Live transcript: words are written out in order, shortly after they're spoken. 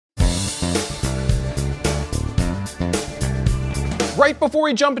Right before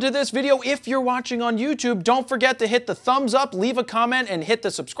we jump into this video, if you're watching on YouTube, don't forget to hit the thumbs up, leave a comment, and hit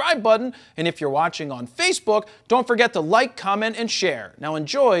the subscribe button. And if you're watching on Facebook, don't forget to like, comment, and share. Now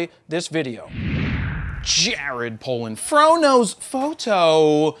enjoy this video. Jared Polin,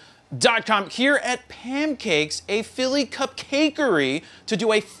 FroKnowsPhoto.com here at Pam Cakes, a Philly cupcakery, to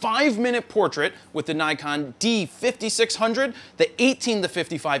do a 5-minute portrait with the Nikon D5600, the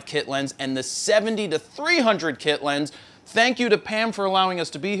 18-55 kit lens, and the 70-300 kit lens. Thank you to Pam for allowing us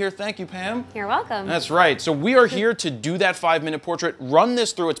to be here. Thank you, Pam. You're welcome. That's right. So we are here to do that 5-minute portrait, run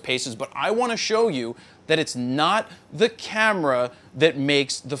this through its paces, but I want to show you that it's not the camera that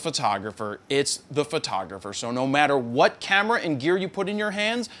makes the photographer, it's the photographer. So no matter what camera and gear you put in your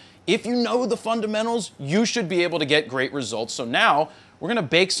hands, if you know the fundamentals, you should be able to get great results. So now we're gonna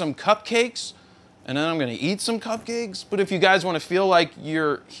bake some cupcakes, and then I'm gonna eat some cupcakes. But if you guys wanna feel like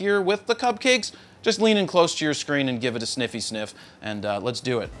you're here with the cupcakes, just lean in close to your screen and give it a sniffy sniff, and let's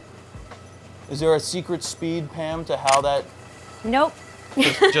do it. Is there a secret speed, Pam, to how that? Nope.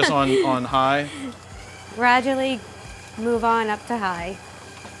 Just on high? Gradually move on up to high.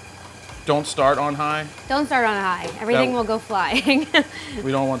 Don't start on high? Don't start on high. Everything will go flying.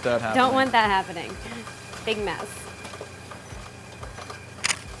 We don't want that happening. Don't want that happening. Big mess.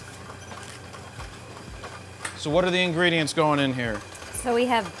 So what are the ingredients going in here? So we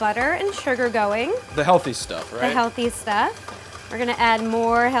have butter and sugar going. The healthy stuff, right? The healthy stuff. We're gonna add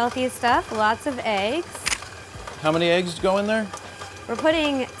more healthy stuff, lots of eggs. How many eggs go in there? We're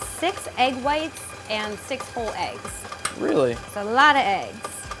putting 6 egg whites and 6 whole eggs. Really? So a lot of eggs.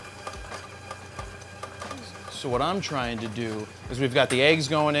 So what I'm trying to do is we've got the eggs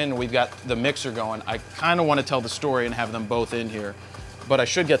going in and we've got the mixer going. I kind of want to tell the story and have them both in here, but I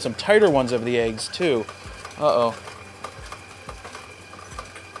should get some tighter ones of the eggs too. Uh-oh.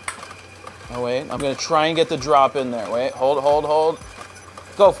 Oh wait, I'm gonna try and get the drop in there. Wait, hold.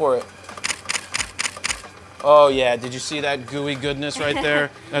 Go for it. Oh yeah, did you see that gooey goodness right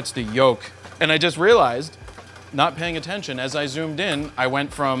there? That's the yolk. And I just realized, not paying attention, as I zoomed in, I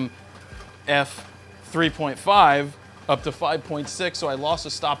went from f3.5 up to 5.6, so I lost a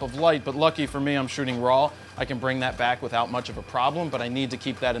stop of light, but lucky for me, I'm shooting raw. I can bring that back without much of a problem, but I need to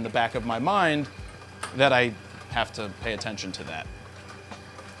keep that in the back of my mind that I have to pay attention to that.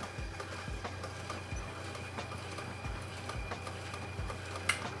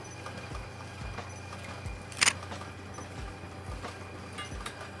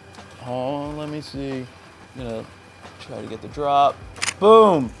 Oh, let me see. I'm gonna try to get the drop.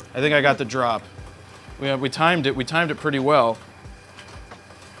 Boom! I think I got the drop. We timed it. We timed it pretty well.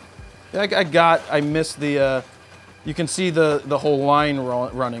 I missed the. You can see the whole line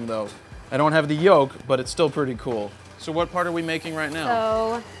running though. I don't have the yolk, but it's still pretty cool. So what part are we making right now?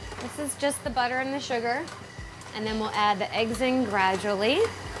 So this is just the butter and the sugar, and then we'll add the eggs in gradually,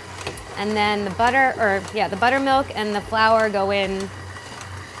 and then the the buttermilk and the flour go in.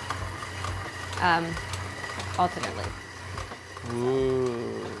 Alternately.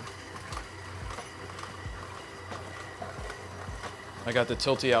 Ooh. I got the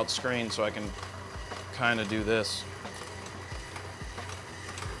tilty out screen so I can kind of do this.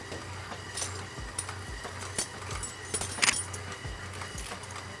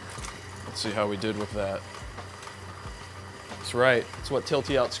 Let's see how we did with that. That's right. That's what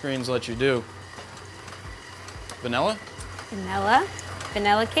tilty out screens let you do. Vanilla? Vanilla.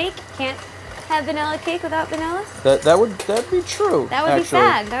 Vanilla cake. Can't have vanilla cake without vanilla? That'd be true. That would be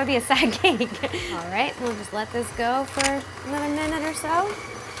sad. That would be a sad cake. All right, we'll just let this go for another minute or so.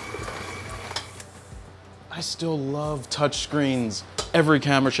 I still love touch screens. Every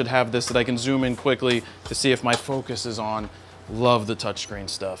camera should have this that I can zoom in quickly to see if my focus is on. Love the touchscreen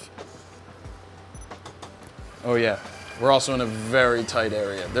stuff. Oh yeah, we're also in a very tight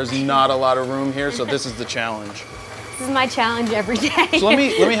area. There's not a lot of room here, so this is the challenge. This is my challenge every day. So let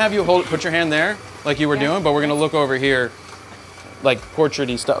me have you put your hand there, like you were doing, but we're gonna look over here, like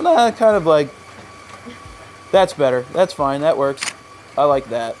portrait-y stuff. Nah, kind of like, that's better, that's fine, that works. I like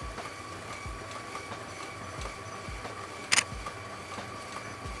that.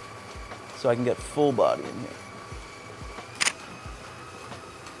 So I can get full body in here.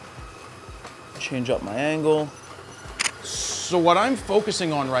 Change up my angle. So what I'm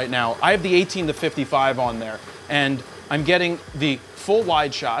focusing on right now, I have the 18-55 on there, and I'm getting the full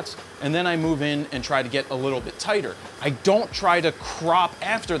wide shots, and then I move in and try to get a little bit tighter. I don't try to crop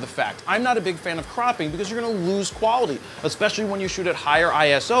after the fact. I'm not a big fan of cropping because you're gonna lose quality, especially when you shoot at higher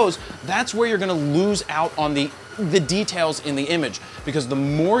ISOs. That's where you're gonna lose out on the details in the image, because the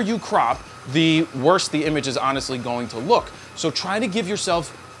more you crop, the worse the image is honestly going to look. So try to give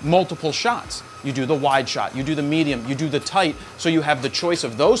yourself multiple shots. you do the wide shot, you do the medium, you do the tight, so you have the choice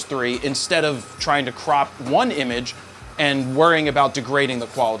of those three instead of trying to crop one image and worrying about degrading the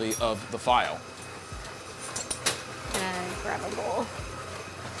quality of the file. And grab a bowl.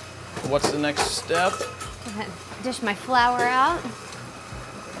 What's the next step? Go ahead, dish my flour out.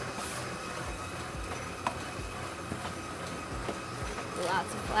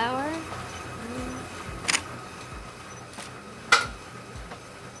 Lots of flour.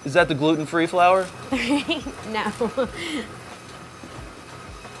 Is that the gluten-free flour? No.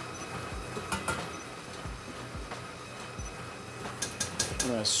 I'm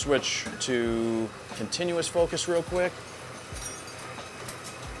gonna switch to continuous focus real quick.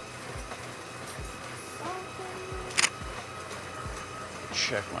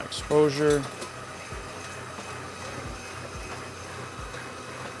 Check my exposure.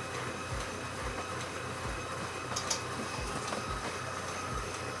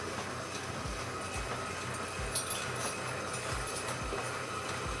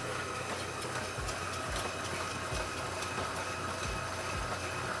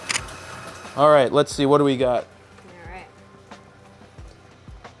 All right, let's see, what do we got? All right.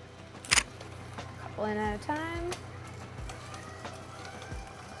 Couple in at a time.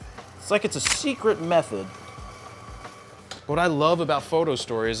 It's like it's a secret method. What I love about photo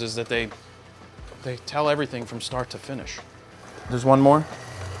stories is that they tell everything from start to finish. There's one more?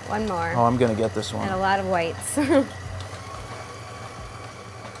 One more. Oh, I'm gonna get this one. And a lot of whites.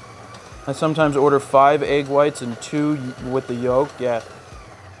 I sometimes order 5 egg whites and 2 with the yolk. Yeah,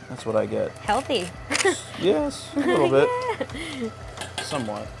 that's what I get. Healthy. Yes, a little bit.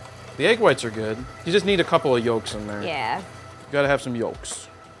 Somewhat. The egg whites are good. You just need a couple of yolks in there. Yeah. You gotta have some yolks.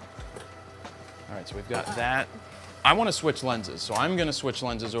 All right, so we've got that. I wanna switch lenses, so I'm gonna switch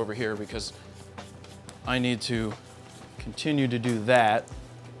lenses over here because I need to continue to do that.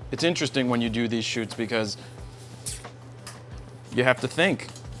 It's interesting when you do these shoots because you have to think.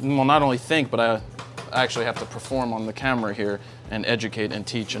 Well, not only think, but I actually have to perform on the camera here and educate and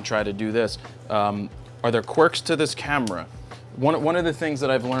teach and try to do this. Are there quirks to this camera? One of the things that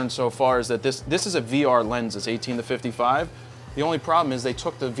I've learned so far is that this is a VR lens, it's 18-55. The only problem is they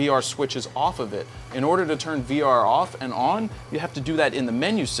took the VR switches off of it. In order to turn VR off and on, you have to do that in the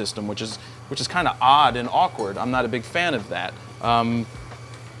menu system, which is kind of odd and awkward. I'm not a big fan of that.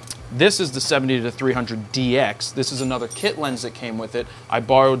 This is the 70-300 DX. This is another kit lens that came with it. I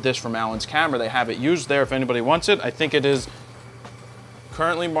borrowed this from Alan's camera. They have it used there if anybody wants it. I think it is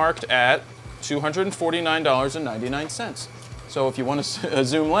currently marked at $249.99. So if you want a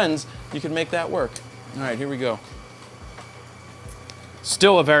zoom lens, you can make that work. All right, here we go.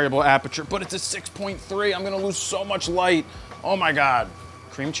 Still a variable aperture, but it's a 6.3. I'm gonna lose so much light. Oh my God.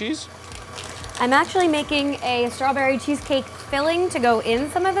 Cream cheese? I'm actually making a strawberry cheesecake filling to go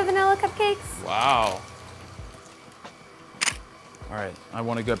in some of the vanilla cupcakes. Wow. All right, I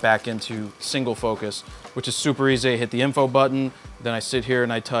want to get back into single focus, which is super easy. I hit the info button, then I sit here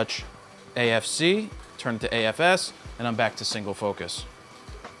and I touch AFC, turn it to AFS, and I'm back to single focus.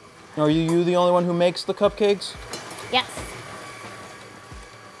 Are you the only one who makes the cupcakes? Yes.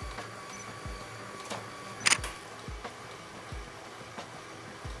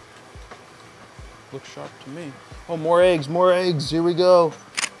 Looks sharp to me. Oh, more eggs, here we go.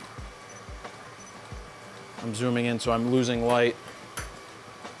 I'm zooming in, so I'm losing light.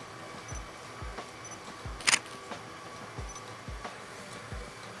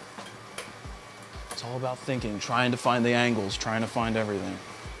 It's all about thinking, trying to find the angles, trying to find everything.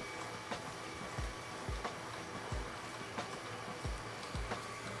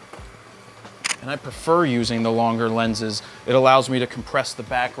 And I prefer using the longer lenses. It allows me to compress the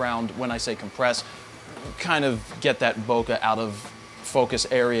background. When I say compress, kind of get that bokeh out of focus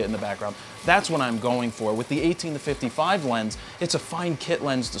area in the background. That's what I'm going for. With the 18-55 lens, it's a fine kit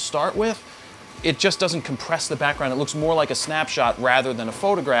lens to start with. It just doesn't compress the background. It looks more like a snapshot rather than a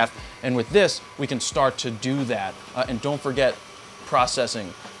photograph. And with this, we can start to do that. And don't forget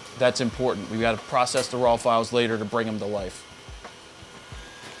processing. That's important. We've got to process the raw files later to bring them to life.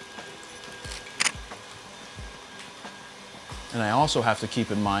 And I also have to keep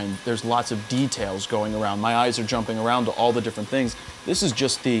in mind, there's lots of details going around. My eyes are jumping around to all the different things. This is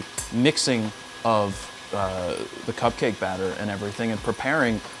just the mixing of the cupcake batter and everything and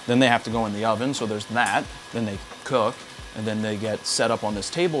preparing. Then they have to go in the oven, so there's that. Then they cook, and then they get set up on this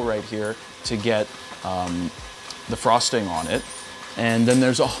table right here to get the frosting on it. And then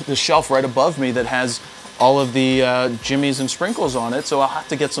there's this shelf right above me that has all of the jimmies and sprinkles on it, so I'll have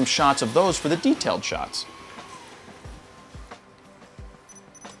to get some shots of those for the detailed shots.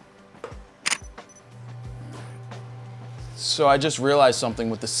 So I just realized something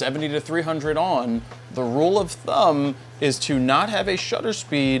with the 70 to 300 on, the rule of thumb is to not have a shutter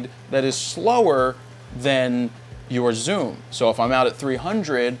speed that is slower than your zoom. So if I'm out at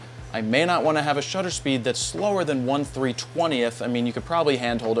 300, I may not want to have a shutter speed that's slower than 1/320th. I mean, you could probably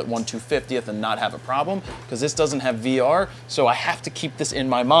handhold at 1/250th and not have a problem, because this doesn't have VR, so I have to keep this in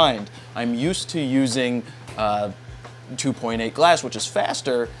my mind. I'm used to using 2.8 glass, which is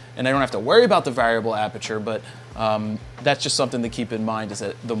faster, and I don't have to worry about the variable aperture, but that's just something to keep in mind, is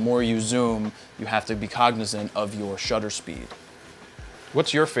that the more you zoom, you have to be cognizant of your shutter speed.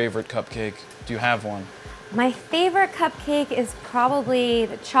 What's your favorite cupcake? Do you have one? My favorite cupcake is probably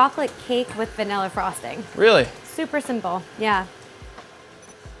the chocolate cake with vanilla frosting. Really? Super simple, yeah.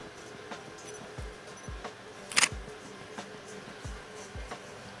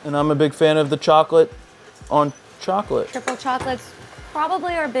 And I'm a big fan of the chocolate on chocolate. Triple chocolate's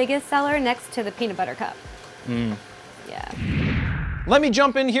probably our biggest seller, next to the peanut butter cup. Yeah. Let me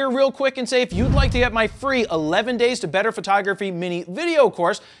jump in here real quick and say, if you'd like to get my free 11 Days to Better Photography mini video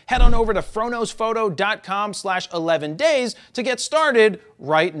course, head on over to FroKnowsPhoto.com/11 days to get started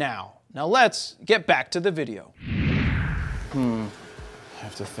right now. Now let's get back to the video. I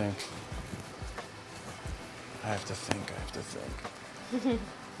have to think. I'm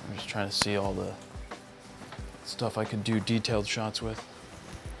just trying to see all the stuff I could do detailed shots with.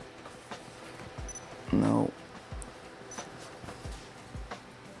 No.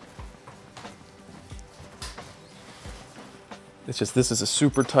 It's just, this is a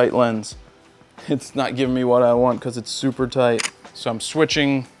super tight lens. It's not giving me what I want because it's super tight. So I'm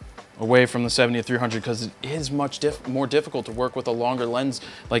switching away from the 70-300 because it is much more difficult to work with a longer lens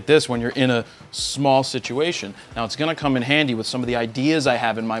like this when you're in a small situation. Now it's gonna come in handy with some of the ideas I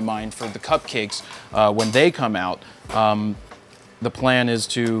have in my mind for the cupcakes when they come out. The plan is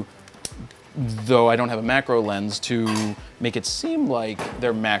to, though I don't have a macro lens, to make it seem like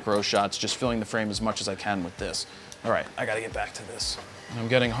they're macro shots, just filling the frame as much as I can with this. All right, I gotta get back to this. And I'm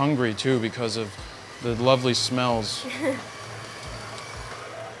getting hungry too because of the lovely smells.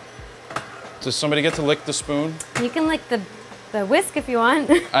 Does somebody get to lick the spoon? You can lick the whisk if you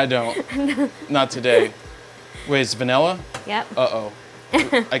want. I don't. Not today. Wait, it's vanilla? Yep. Uh-oh.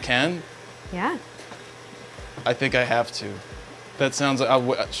 I can? Yeah. I think I have to. That sounds like,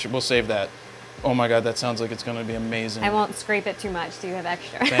 we'll save that. Oh my God, that sounds like it's gonna be amazing. I won't scrape it too much so you have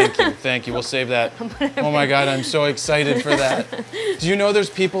extra. Thank you, we'll save that. Oh my God, I'm so excited for that. Do you know there's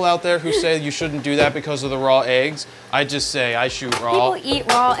people out there who say you shouldn't do that because of the raw eggs? I just say I shoot raw. People eat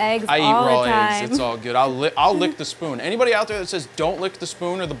raw eggs all the time. I eat raw eggs, it's all good. I'll lick the spoon. Anybody out there that says don't lick the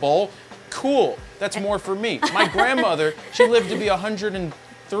spoon or the bowl, cool, that's more for me. My grandmother, she lived to be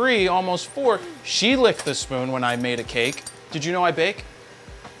 103, almost 4. She licked the spoon when I made a cake. Did you know I bake?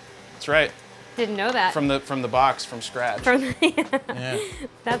 That's right. Didn't know that. From the box, from scratch. Yeah.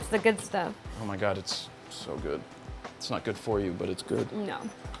 That's the good stuff. Oh my God, it's so good. It's not good for you, but it's good. No.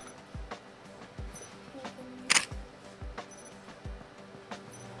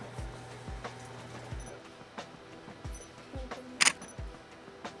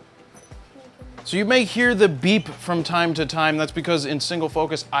 So you may hear the beep from time to time. That's because in single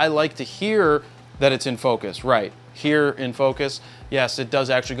focus, I like to hear that it's in focus, right? Here in focus, yes, it does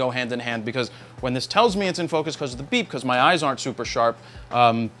actually go hand in hand, because when this tells me it's in focus because of the beep, because my eyes aren't super sharp,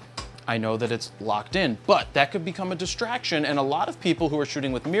 I know that it's locked in. But that could become a distraction, and a lot of people who are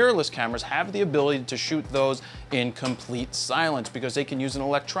shooting with mirrorless cameras have the ability to shoot those in complete silence because they can use an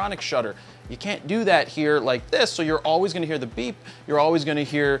electronic shutter. You can't do that here like this, so you're always gonna hear the beep, you're always gonna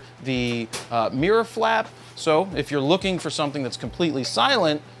hear the mirror flap. So if you're looking for something that's completely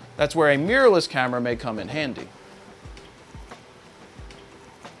silent, that's where a mirrorless camera may come in handy.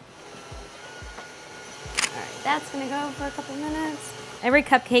 That's gonna go for a couple minutes. Every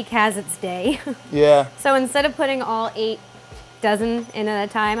cupcake has its day. Yeah. So instead of putting all 8 dozen in at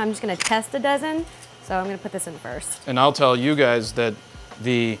a time, I'm just gonna test a dozen. So I'm gonna put this in first. And I'll tell you guys that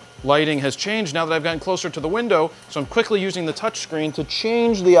the lighting has changed now that I've gotten closer to the window, so I'm quickly using the touch screen to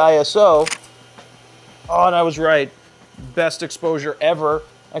change the ISO. Oh, and I was right. Best exposure ever.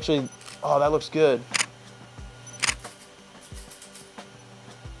 Actually, oh, that looks good.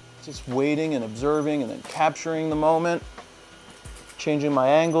 Just waiting and observing and then capturing the moment, changing my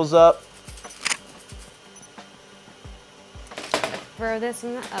angles up. Throw this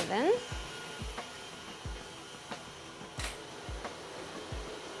in the oven.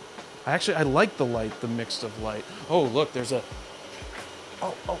 I like the light, the mix of light. Oh, look, there's a,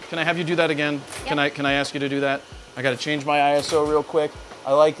 oh, can I have you do that again? Yep. Can I ask you to do that? I gotta change my ISO real quick.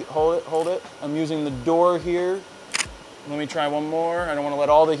 I like it, hold it. I'm using the door here. Let me try one more. I don't want to let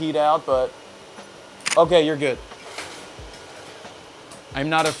all the heat out, but okay, you're good. I'm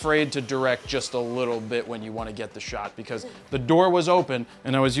not afraid to direct just a little bit when you want to get the shot, because the door was open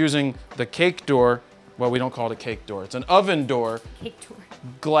and I was using the cake door. Well, we don't call it a cake door. It's an oven door. Cake door.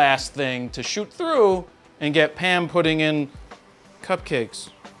 Glass thing to shoot through and get Pam putting in cupcakes.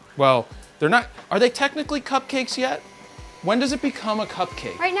 Well, they're not, are they technically cupcakes yet? When does it become a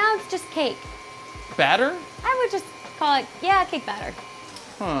cupcake? Right now it's just cake. Batter? I would just call it, yeah, cake batter.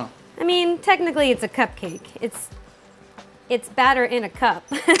 Huh. I mean, technically it's a cupcake. It's batter in a cup.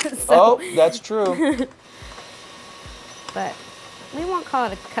 Oh, that's true. But we won't call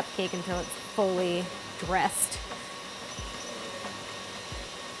it a cupcake until it's fully dressed.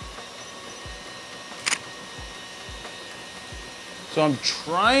 So I'm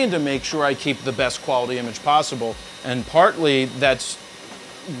trying to make sure I keep the best quality image possible, and partly that's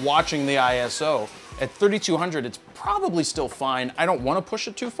watching the ISO. At 3200, it's probably still fine. I don't want to push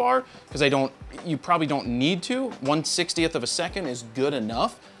it too far because you probably don't need to. 1/60th of a second is good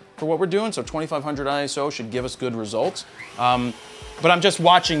enough for what we're doing, so 2500 ISO should give us good results. But I'm just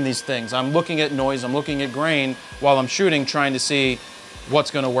watching these things. I'm looking at noise, I'm looking at grain while I'm shooting, trying to see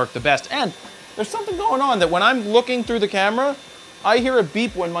what's going to work the best. And there's something going on that when I'm looking through the camera, I hear a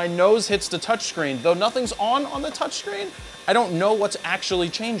beep when my nose hits the touchscreen. Though nothing's on the touchscreen, I don't know what's actually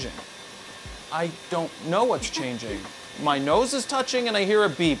changing. I don't know what's changing. My nose is touching and I hear a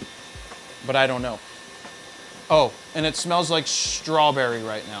beep, but I don't know. Oh, and it smells like strawberry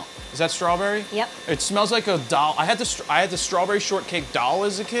right now. Is that strawberry? Yep. It smells like a doll. I had the strawberry shortcake doll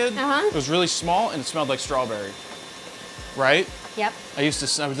as a kid. Uh-huh. It was really small and it smelled like strawberry. Right? Yep. I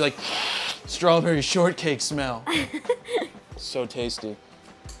would be like, strawberry shortcake smell. So tasty.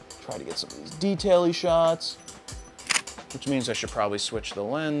 Try to get some of these detail-y shots, which means I should probably switch the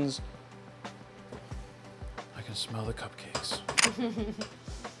lens. I can smell the cupcakes.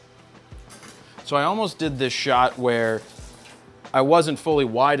 So I almost did this shot where I wasn't fully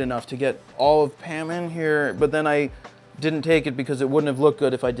wide enough to get all of Pam in here, but then I didn't take it because it wouldn't have looked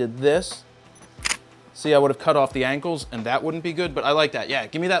good if I did this. See, I would have cut off the ankles and that wouldn't be good, but I like that. Yeah,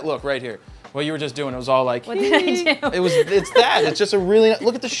 give me that look right here. What you were just doing, it was all like, what did I do? It's that. It's just a really,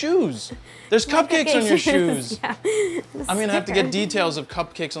 look at the shoes. There's cupcakes on your shoes. Yeah. I'm gonna have to get details of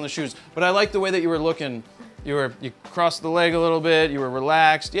cupcakes on the shoes, but I like the way that you were looking. You crossed the leg a little bit, you were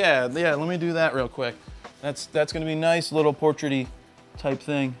relaxed. Yeah, let me do that real quick. That's gonna be nice little portrait-y type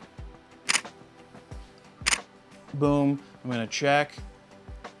thing. Boom, I'm gonna check.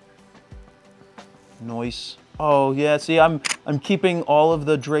 Nice. Oh yeah, see, I'm keeping all of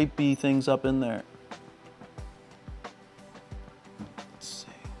the drapey things up in there. Let's see.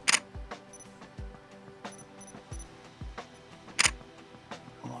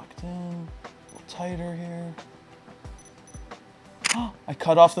 Locked in, a little tighter here. Oh, I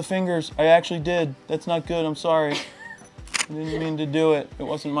cut off the fingers. I actually did. That's not good, I'm sorry. I didn't mean to do it. It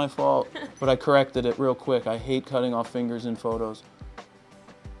wasn't my fault. But I corrected it real quick. I hate cutting off fingers in photos.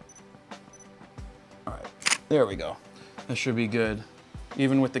 There we go. That should be good.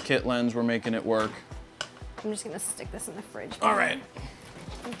 Even with the kit lens, we're making it work. I'm just gonna stick this in the fridge. All right.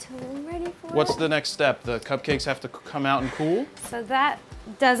 Until I'm ready for it. What's the next step? The cupcakes have to come out and cool? So that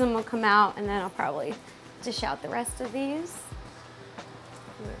dozen will come out, and then I'll probably dish out the rest of these.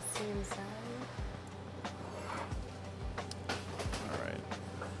 On the same side. All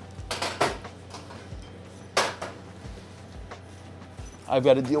right. I've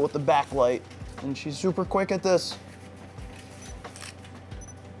got to deal with the backlight. And she's super quick at this.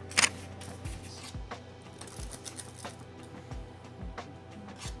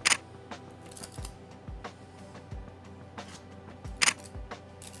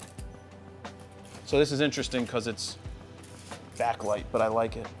 So this is interesting because it's backlight, but I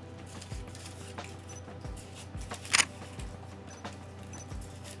like it.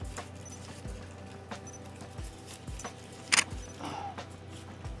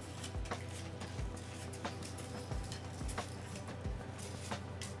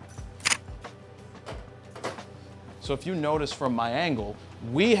 So if you notice from my angle,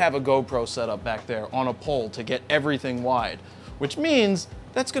 we have a GoPro set up back there on a pole to get everything wide, which means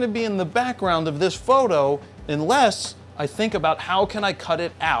that's gonna be in the background of this photo unless I think about how can I cut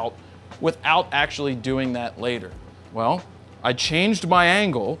it out without actually doing that later. Well, I changed my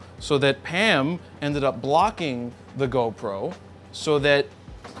angle so that Pam ended up blocking the GoPro so that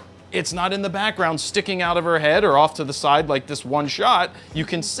it's not in the background sticking out of her head or off to the side like this one shot. You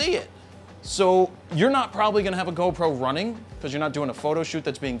can see it. So you're not probably gonna have a GoPro running because you're not doing a photo shoot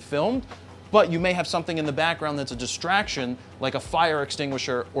that's being filmed, but you may have something in the background that's a distraction, like a fire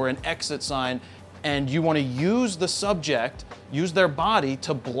extinguisher or an exit sign, and you wanna use the subject, use their body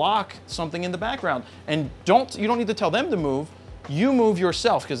to block something in the background. And you don't need to tell them to move, you move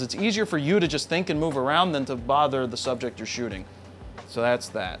yourself because it's easier for you to just think and move around than to bother the subject you're shooting. So that's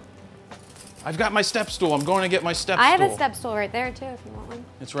that. I've got my step stool. I'm going to get my step stool. I have a step stool right there too if you want one.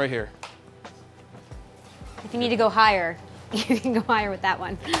 It's right here. If you need to go higher, you can go higher with that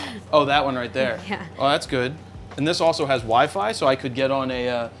one. Oh, that one right there. Yeah. Oh, that's good. And this also has Wi-Fi, so I could get on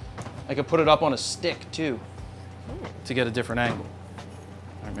a, I could put it up on a stick too, to get a different angle.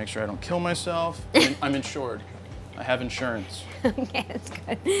 All right, make sure I don't kill myself. I'm insured. I have insurance. Okay, that's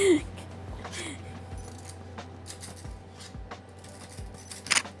good.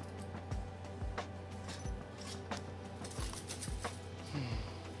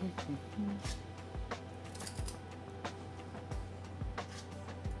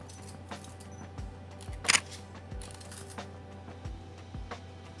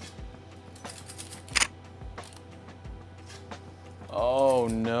 Oh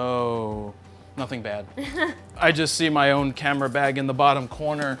no, nothing bad. I just see my own camera bag in the bottom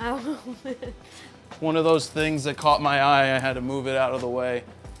corner. Oh. One of those things that caught my eye, I had to move it out of the way.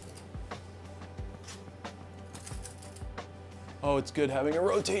 Oh, it's good having a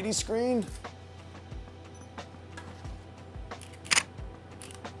rotating screen.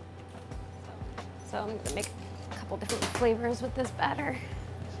 So I'm gonna make a couple different flavors with this batter.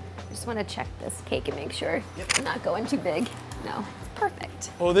 I just wanna check this cake and make sure I'm not going too big. No, it's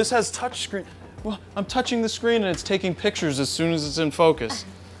perfect. Oh, this has touch screen. Well, I'm touching the screen and it's taking pictures as soon as it's in focus.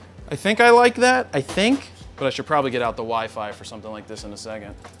 I think I like that, I think, but I should probably get out the Wi-Fi for something like this in a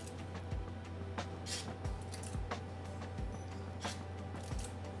second.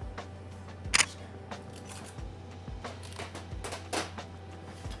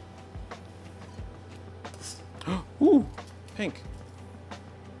 Ooh, pink.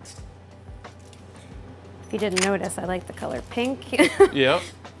 If you didn't notice, I like the color pink. Yep.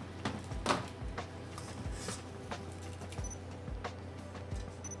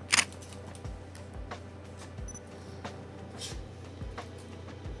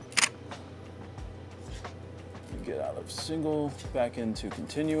 Get out of single, back into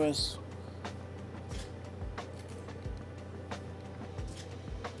continuous.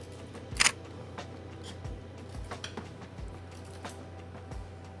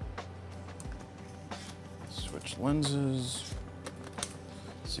 Switch lenses.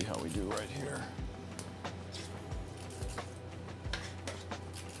 See how we do right here.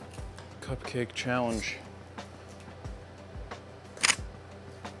 Cupcake challenge.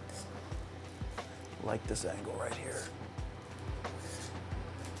 Like this angle right here.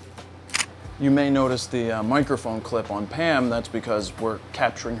 You may notice the microphone clip on Pam. That's because we're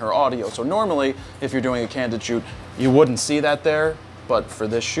capturing her audio. So normally, if you're doing a candid shoot, you wouldn't see that there. But for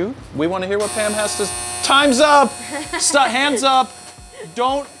this shoot, we want to hear what Pam has to. Time's up! Stop, hands up!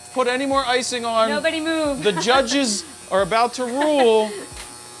 Don't put any more icing on. Nobody move. The judges are about to rule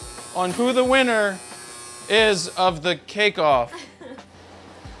on who the winner is of the cake-off.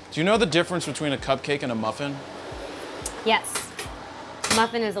 Do you know the difference between a cupcake and a muffin? Yes.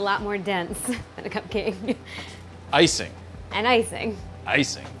 Muffin is a lot more dense than a cupcake. Icing. And icing.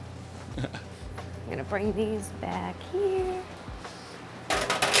 Icing. I'm gonna bring these back here.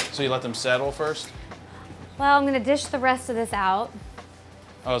 So you let them settle first? Well, I'm gonna dish the rest of this out.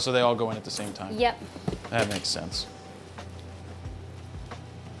 Oh, so they all go in at the same time? Yep. That makes sense.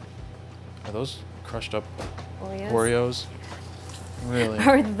 Are those crushed up Oreos. Oreos? Really?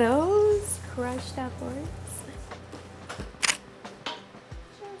 Are those crushed up Oreos?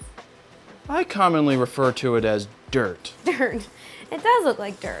 I commonly refer to it as dirt. Dirt. It does look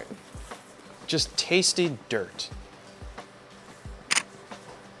like dirt. Just tasty dirt.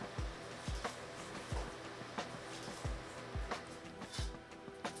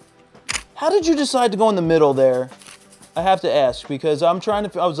 How did you decide to go in the middle there? I have to ask, because I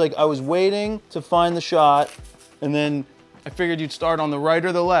was waiting to find the shot, and then I figured you'd start on the right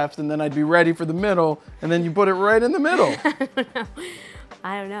or the left, and then I'd be ready for the middle, and then you put it right in the middle.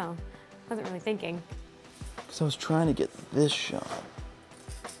 I don't know. I wasn't really thinking. Because I was trying to get this shot.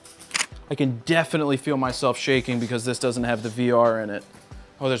 I can definitely feel myself shaking because this doesn't have the VR in it.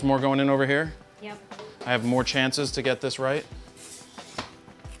 Oh, there's more going in over here? Yep. I have more chances to get this right.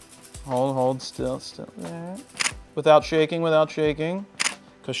 Hold, still. Yeah. Without shaking.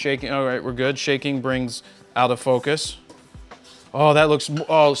 Because shaking, all right, we're good. Shaking brings out of focus. Oh, that looks,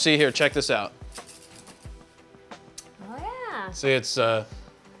 oh, see here, check this out. Oh yeah. See, it's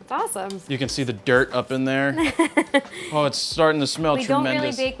awesome. you can see the dirt up in there. Oh, it's starting to smell We tremendous. don't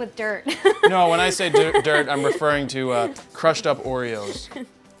really bake with dirt. No, when I say dirt, I'm referring to crushed up Oreos.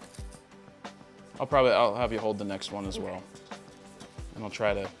 I'll have you hold the next one as well. And I'll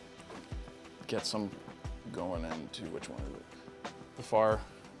try to get some going into, which one is it? The far,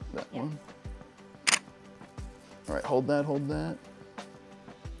 that one. All right, hold that, hold that.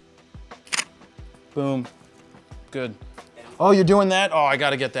 Boom, good. Oh, you're doing that? Oh, I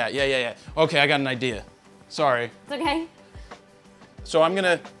gotta get that. Yeah. Okay, I got an idea. Sorry. It's okay. So I'm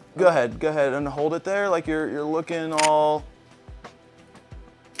gonna, go ahead and hold it there like you're looking all.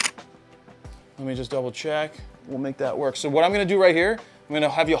 Let me just double check. We'll make that work. So what I'm gonna do right here, I'm gonna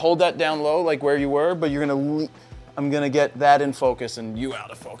have you hold that down low like where you were, but you're gonna, I'm gonna get that in focus and you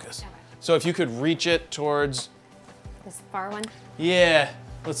out of focus. Okay. So if you could reach it towards. This far one? Yeah,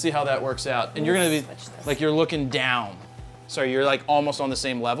 let's see how that works out. And you're gonna be, like you're looking down. So you're like almost on the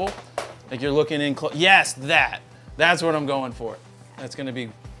same level. Like you're looking in close. Yes, that's what I'm going for. That's gonna be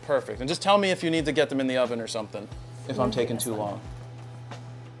perfect. And just tell me if you need to get them in the oven or something, if I'm taking too long.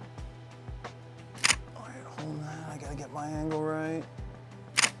 All right, hold that, I gotta get my angle right.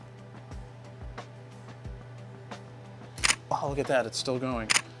 Oh, look at that, it's still going.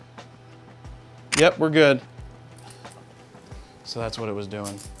 Yep, we're good. So that's what it was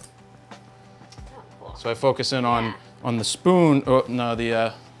doing. So I focus in on the spoon, oh, no,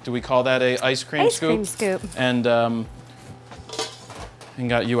 the, do we call that a ice cream scoop? Ice cream scoop. And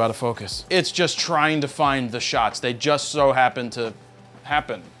got you out of focus. It's just trying to find the shots. They just so happen to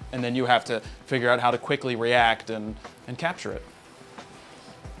happen. And then you have to figure out how to quickly react and capture it.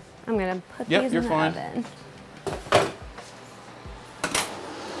 I'm gonna put these in the oven.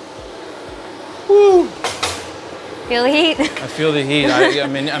 Woo! Feel the heat? I feel the heat.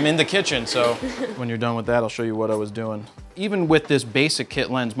 I'm in the kitchen, so when you're done with that, I'll show you what I was doing. Even with this basic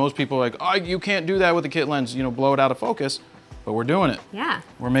kit lens, most people are like, oh, you can't do that with the kit lens, you know, blow it out of focus, but we're doing it. Yeah.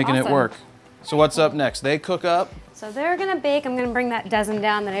 We're making it work. So what's up next? They cook up. So they're gonna bake. I'm gonna bring that dozen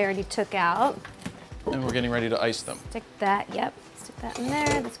down that I already took out. And we're getting ready to ice them. Stick that, yep. Stick that in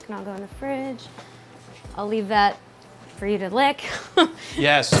there. This can all go in the fridge. I'll leave that for you to lick.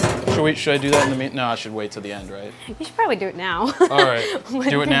 Yes. Should I do that in the meantime? No, I should wait till the end, right? You should probably do it now. All right.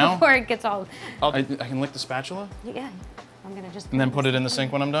 Do it now? Before it gets all... I can lick the spatula? Yeah. I'm gonna just... And then put it in the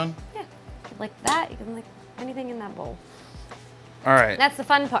sink when I'm done? Yeah. You can lick that. You can lick anything in that bowl. All right. That's the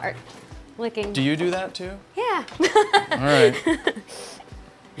fun part. Licking. Do you do that too? Yeah. All right.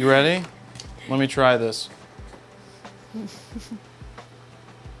 You ready? Let me try this.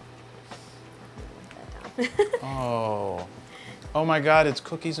 Oh my God, it's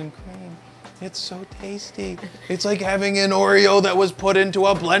cookies and cream. It's so tasty. It's like having an Oreo that was put into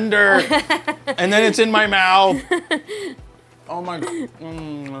a blender and then it's in my mouth. Oh my,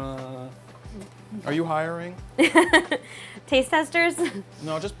 are you hiring? Taste testers?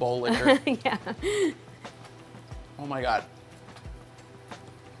 No, just bowl liquor. Yeah. Oh my God.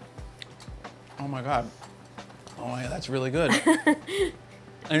 Oh my God. Oh my God, that's really good.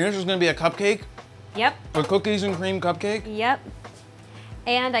 And this is gonna be a cupcake? Yep. A cookies and cream cupcake? Yep.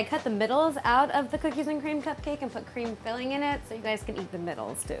 And I cut the middles out of the cookies and cream cupcake and put cream filling in it so you guys can eat the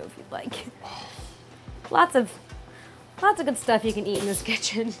middles too if you'd like. Lots of good stuff you can eat in this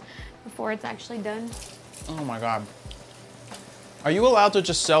kitchen before it's actually done. Oh my God. Are you allowed to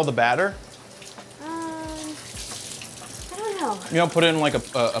just sell the batter? I don't know. You don't put it in like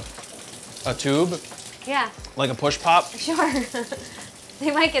a tube? Yeah. Like a push pop? Sure.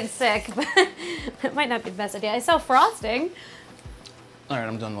 They might get sick, but it might not be the best idea. I sell frosting. All right,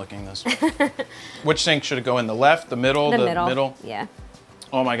 I'm done looking this. Which sink should it go in? The left, the middle, the middle? Yeah.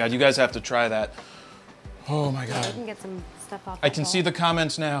 Oh my God, you guys have to try that. Oh my God. You can get some stuff off. I can see the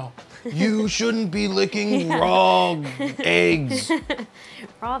comments now. You shouldn't be licking raw eggs.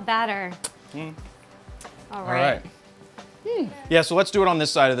 Raw batter. All right. Yeah, so let's do it on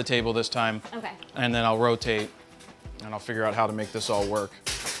this side of the table this time. Okay. And then I'll rotate and I'll figure out how to make this all work.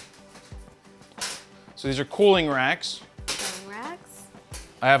 So these are cooling racks. Cooling racks.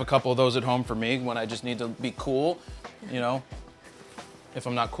 I have a couple of those at home for me when I just need to be cool, you know. If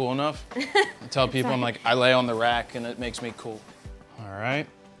I'm not cool enough, I tell people I'm like, I lay on the rack and it makes me cool. All right,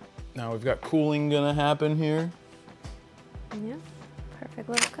 now we've got cooling gonna happen here. Yeah, perfect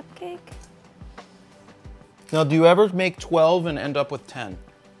little cupcake. Now, do you ever make 12 and end up with 10?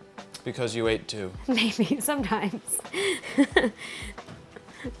 Because you ate 2. Maybe, sometimes.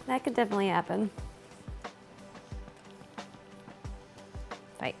 That could definitely happen.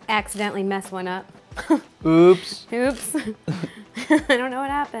 If I accidentally mess one up. Oops. Oops. I don't know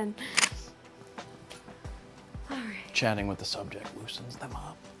what happened. All right. Chatting with the subject loosens them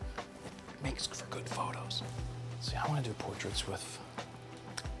up. Makes for good photos. See, I want to do portraits with...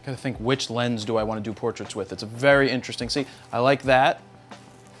 Gotta think, which lens do I want to do portraits with? It's a very interesting... See, I like that.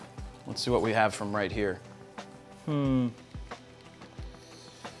 Let's see what we have from right here.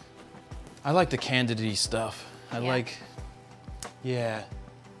 I like the candidity stuff. I like Yeah.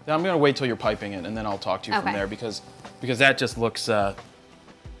 I'm gonna wait till you're piping it, and then I'll talk to you from there because that just looks, you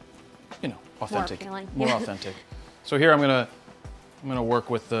know, authentic, more authentic. So here I'm gonna work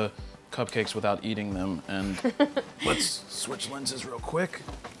with the cupcakes without eating them, and let's switch lenses real quick.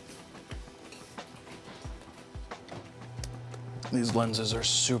 These lenses are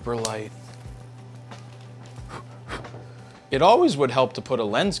super light. It always would help to put a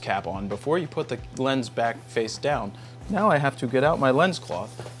lens cap on before you put the lens back face down. Now I have to get out my lens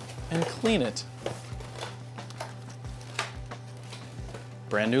cloth and clean it.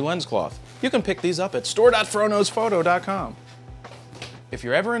 Brand new lens cloth. You can pick these up at store.FroKnowsPhoto.com. If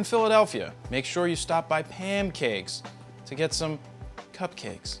you're ever in Philadelphia, make sure you stop by Pam Cakes to get some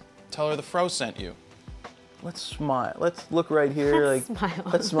cupcakes. Tell her the Fro sent you. Let's smile. Let's look right here. Let's smile.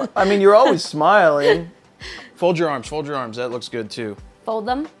 Let's smile. I mean, you're always smiling. Fold your arms, fold your arms. That looks good too. Fold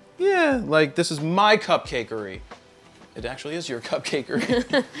them? Yeah, like this is my cupcakery. It actually is your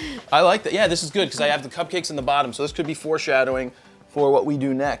cupcakery. I like that. Yeah, this is good because I have the cupcakes in the bottom, so this could be foreshadowing for what we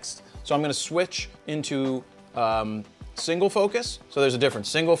do next. So I'm gonna switch into single focus. So there's a difference.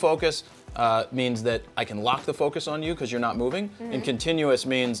 Single focus means that I can lock the focus on you because you're not moving. And continuous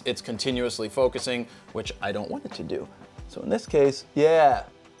means it's continuously focusing, which I don't want it to do. So in this case, yeah,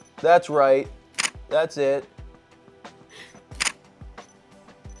 that's right. That's it.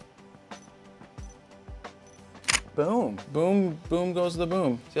 Boom, boom, boom goes the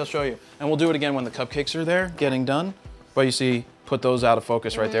boom. See, I'll show you. And we'll do it again when the cupcakes are there, getting done. But you see, put those out of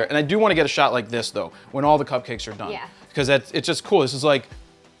focus right there. And I do want to get a shot like this though, when all the cupcakes are done. Yeah. Because it's just cool. This is like,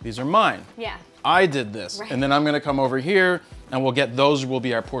 these are mine. Yeah. I did this. Right. And then I'm gonna come over here and we'll get, those will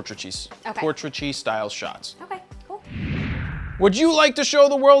be our portraiture style shots. Okay, cool. Would you like to show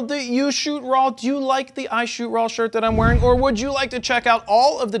the world that you shoot raw? Do you like the I Shoot Raw shirt that I'm wearing? Or would you like to check out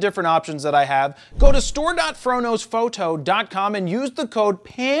all of the different options that I have? Go to store.FroKnowsPhoto.com and use the code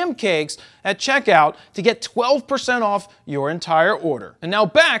PAMCAKES at checkout to get 12% off your entire order. And now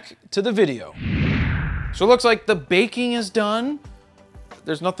back to the video. So it looks like the baking is done.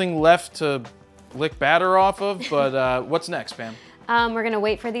 There's nothing left to lick batter off of, but what's next, Pam? We're gonna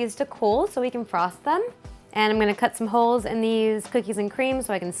wait for these to cool so we can frost them. And I'm gonna cut some holes in these cookies and cream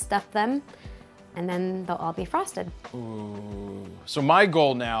so I can stuff them, and then they'll all be frosted. Ooh. So my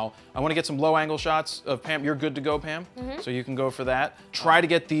goal now, I wanna get some low angle shots of Pam. You're good to go, Pam? So you can go for that. Try to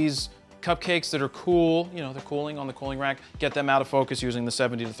get these cupcakes that are cool, you know, they're cooling on the cooling rack, get them out of focus using the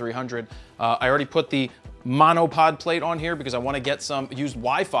 70 to 300. I already put the monopod plate on here because I wanna get use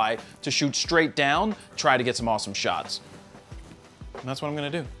Wi-Fi to shoot straight down, try to get some awesome shots. And that's what I'm gonna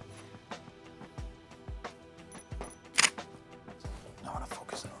do.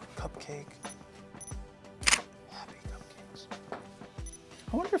 Cupcake. Happy cupcakes.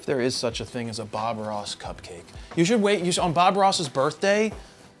 I wonder if there is such a thing as a Bob Ross cupcake. You should wait, on Bob Ross's birthday, you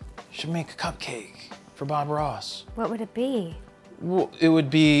should make a cupcake for Bob Ross. What would it be? Well, it would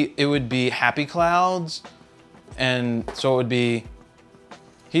be Happy Clouds, and so it would be,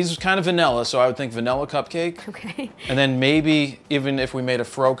 he's kind of vanilla, so I would think vanilla cupcake. Okay. And then maybe even if we made a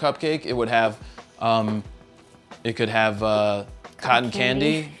Fro cupcake, it would have, it could have cotton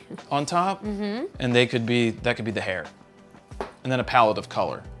candy on top, and that could be the hair. And then a palette of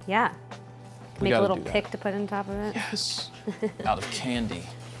color. Yeah. Make a little pick to put on top of it. Yes, out of candy.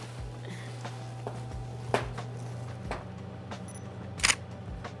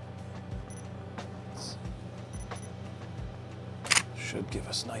 Should give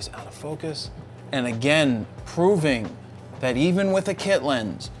us nice out of focus. And again, proving that even with a kit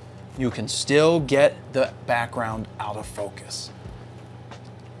lens, you can still get the background out of focus.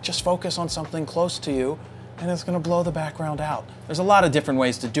 Just focus on something close to you and it's gonna blow the background out. There's a lot of different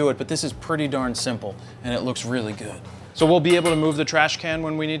ways to do it, but this is pretty darn simple and it looks really good. So we'll be able to move the trash can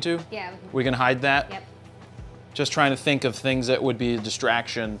when we need to? Yeah. We can hide that? Yep. Just trying to think of things that would be a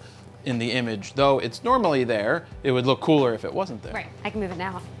distraction in the image. Though it's normally there, it would look cooler if it wasn't there. Right, I can move it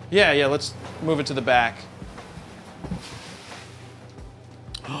now. Yeah, let's move it to the back.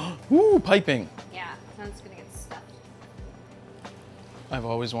 Ooh, piping. Yeah, sounds gonna get stuffed. I've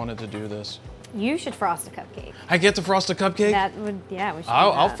always wanted to do this. You should frost a cupcake. I get to frost a cupcake? That would, yeah, we should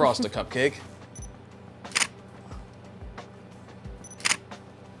I'll frost a cupcake.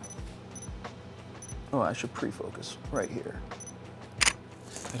 Oh, I should pre-focus right here.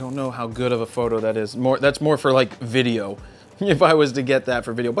 I don't know how good of a photo that is. That's more for like video, if I was to get that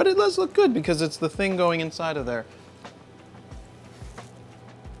for video. But it does look good because it's the thing going inside of there.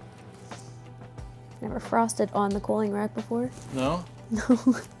 Never frosted on the cooling rack before? No? No.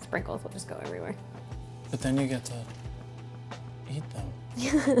 Sprinkles will just go everywhere. But then you get to eat them.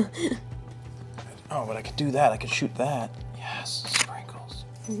 Oh, but I could do that. I could shoot that. Yes.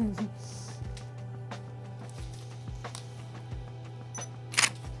 Yep,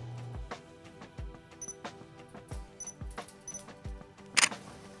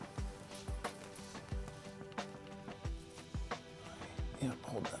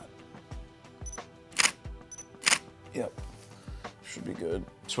 hold that. Yep, should be good.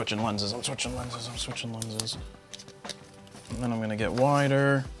 Switching lenses, I'm switching lenses, I'm switching lenses. And then I'm gonna get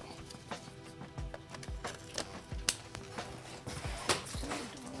wider.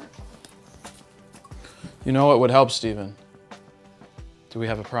 You know what would help, Steven? Do we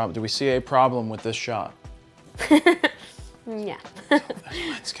have a problem? Do we see a problem with this shot? Yeah.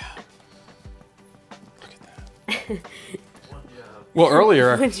 Lens cap. Look at that. Well,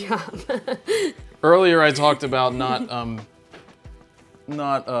 earlier. Good job. Earlier, I talked about not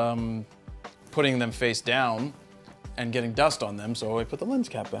putting them face down and getting dust on them, so I put the lens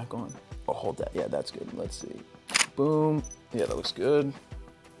cap back on. Oh, hold that. Yeah, that's good. Let's see. Boom. Yeah, that looks good.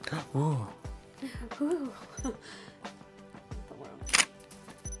 Ooh. Ooh.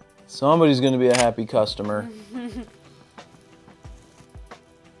 Somebody's gonna be a happy customer.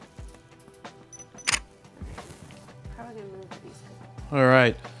 All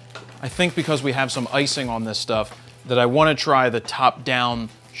right. I think because we have some icing on this stuff that I want to try the top-down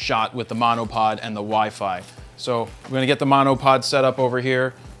shot with the monopod and the Wi-Fi. So I'm gonna get the monopod set up over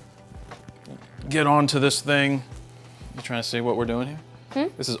here. Get onto this thing. You trying to see what we're doing here?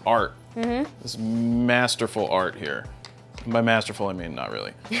 This is art. This is masterful art here. And by masterful, I mean not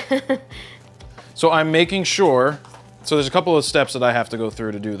really. So I'm making sure, so there's a couple of steps that I have to go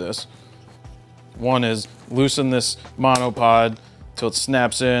through to do this. One is loosen this monopod till it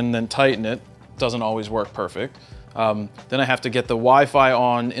snaps in, then tighten it. Doesn't always work perfect. Then I have to get the Wi-Fi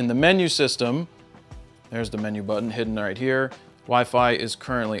on in the menu system. There's the menu button hidden right here. Wi-Fi is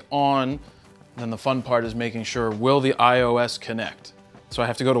currently on. Then the fun part is making sure, will the iOS connect? So I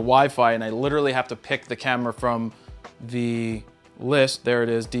have to go to Wi-Fi and I literally have to pick the camera from the list. There it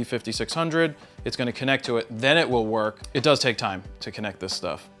is, D5600. It's gonna connect to it, then it will work. It does take time to connect this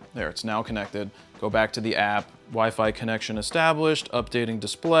stuff. There, it's now connected. Go back to the app, Wi-Fi connection established, updating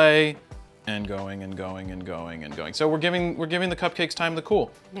display, and going and going and going and going. So we're giving the cupcakes time to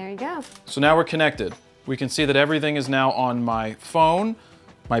cool. There you go. So now we're connected. We can see that everything is now on my phone.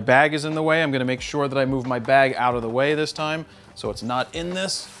 My bag is in the way. I'm gonna make sure that I move my bag out of the way this time so it's not in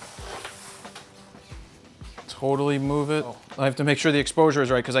this. Totally move it. I have to make sure the exposure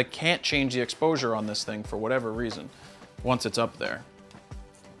is right because I can't change the exposure on this thing for whatever reason once it's up there.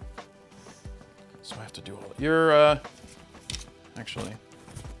 So I have to do all that. You're, actually,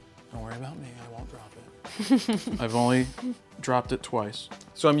 don't worry about me, I won't drop it. I've only dropped it twice.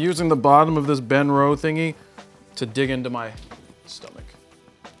 So I'm using the bottom of this Ben Row thingy to dig into my stomach.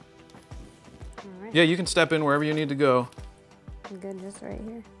 All right. Yeah, you can step in wherever you need to go. I'm good just right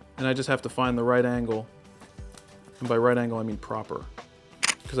here. And I just have to find the right angle. And by right angle, I mean proper.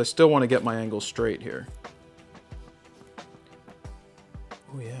 Because I still want to get my angle straight here.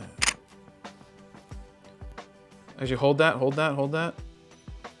 Oh yeah. Actually, hold that, hold that, hold that.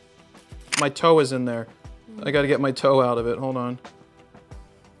 My toe is in there. I gotta get my toe out of it, hold on.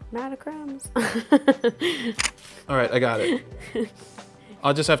 Not a crumbs. All right, I got it.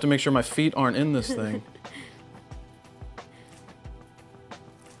 I'll just have to make sure my feet aren't in this thing.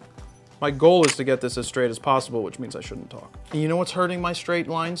 My goal is to get this as straight as possible, which means I shouldn't talk. And you know what's hurting my straight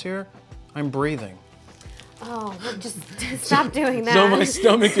lines here? I'm breathing. Oh, well, just stop doing that. So my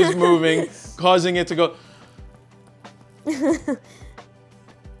stomach is moving, causing it to go.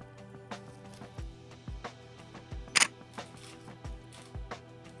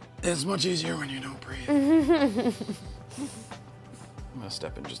 It's much easier when you don't breathe. I'm gonna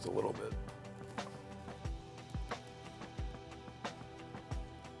step in just a little bit.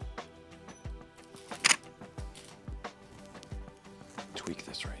 Tweak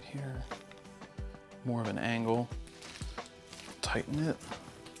this right here. More of an angle. Tighten it.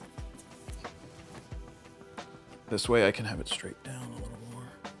 This way I can have it straight down a little more.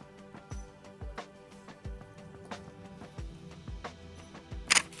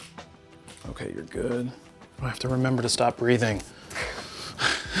 Okay, you're good. I have to remember to stop breathing.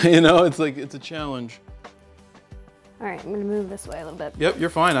 You know, it's like, it's a challenge. All right, I'm gonna move this way a little bit. Yep, you're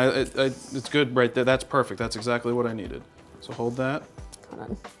fine. It's good right there. That's perfect. That's exactly what I needed. So hold that. Hold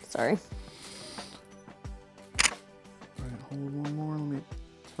on, sorry. All right, hold one more, let me.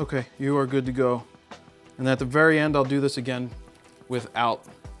 Okay, you are good to go. And at the very end, I'll do this again without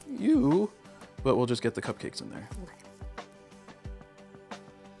you, but we'll just get the cupcakes in there. Okay.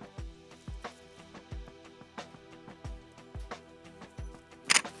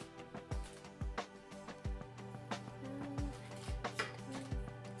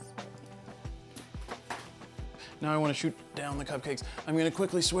 Now I want to shoot down the cupcakes. I'm gonna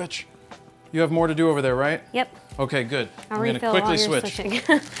quickly switch. You have more to do over there, right? Yep. Okay, good. I'll I'm gonna refill quickly while you're switch.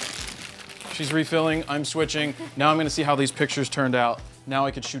 switching. She's refilling, I'm switching. Now I'm gonna see how these pictures turned out. Now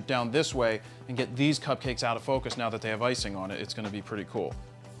I could shoot down this way and get these cupcakes out of focus now that they have icing on it. It's gonna be pretty cool.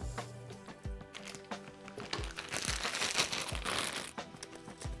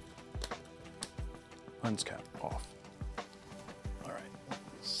 Lens cap off. All right.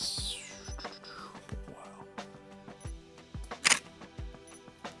 Wow.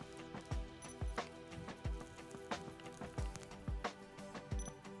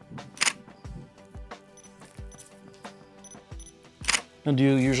 And do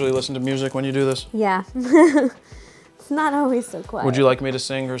you usually listen to music when you do this? Yeah. It's not always so quiet. Would you like me to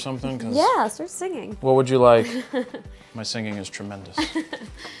sing or something? 'Cause Yeah, start singing. what would you like? My singing is tremendous. Let me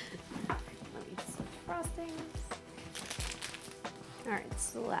switch frostings. All right, it's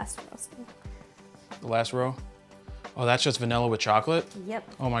the last frosting. The last row? Oh, that's just vanilla with chocolate? Yep.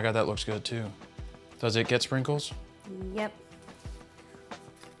 Oh my God, that looks good too. Does it get sprinkles? Yep.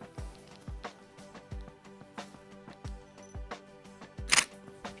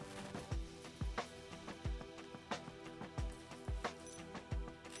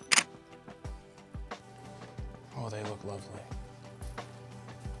 Oh, they look lovely.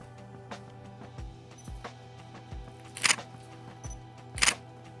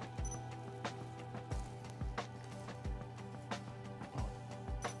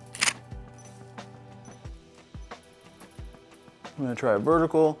 I'm gonna try a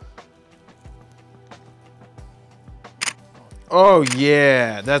vertical. Oh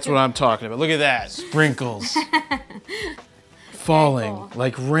yeah, that's what I'm talking about. Look at that, sprinkles. Falling Cool.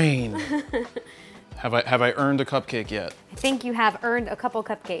 like rain. Have I earned a cupcake yet? I think you have earned a couple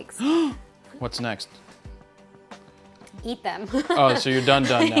cupcakes. What's next? Eat them. Oh, so you're done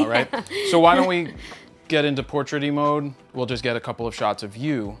now, right? So why don't we get into portrait mode? We'll just get a couple of shots of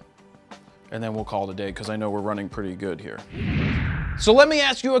you, and then we'll call it a day, because I know we're running pretty good here. So let me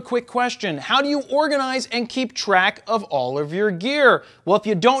ask you a quick question. How do you organize and keep track of all of your gear? Well, if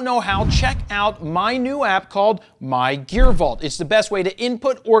you don't know how, check out my new app called My Gear Vault. It's the best way to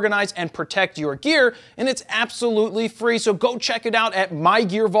input, organize, and protect your gear, and it's absolutely free. So go check it out at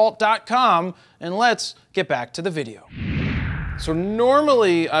mygearvault.com, and let's get back to the video. So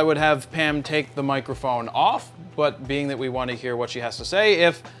normally I would have Pam take the microphone off, but being that we want to hear what she has to say,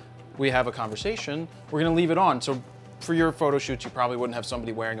 if we have a conversation, we're gonna leave it on. So for your photo shoots, you probably wouldn't have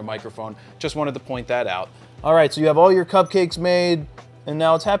somebody wearing a microphone. Just wanted to point that out. All right, so you have all your cupcakes made, and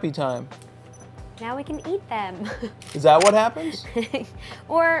now it's happy time. Now we can eat them. Is that what happens?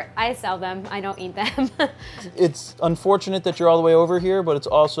 Or I sell them, I don't eat them. It's unfortunate that you're all the way over here, but it's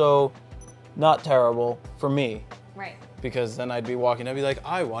also not terrible for me. Right. Because then I'd be walking, I'd be like,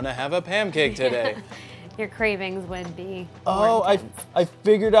 I want to have a Pam cake today. Your cravings would be Oh, I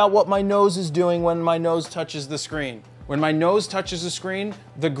figured out what my nose is doing when my nose touches the screen. When my nose touches the screen,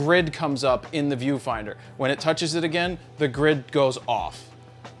 the grid comes up in the viewfinder. When it touches it again, the grid goes off.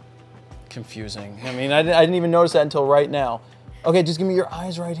 Confusing. I mean, I didn't even notice that until right now. Okay, just give me your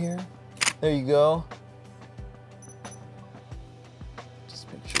eyes right here. There you go.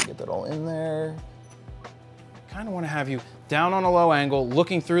 Just make sure you get that all in there. Kind of want to have you down on a low angle,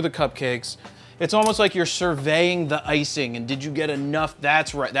 looking through the cupcakes. It's almost like you're surveying the icing, and did you get enough?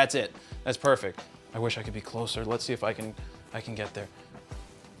 That's right, that's it. That's perfect. I wish I could be closer. Let's see if I can get there.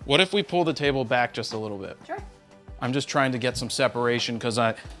 What if we pull the table back just a little bit? Sure. I'm just trying to get some separation because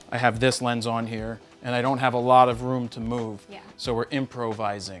I have this lens on here, and I don't have a lot of room to move. Yeah. So we're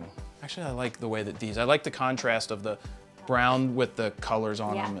improvising. Actually, I like the way that I like the contrast of the brown with the colors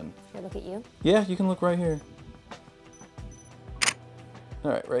on them. And Should I look at you? yeah, you can look right here. All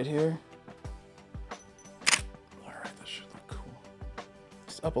right, right here. All right, this should look cool.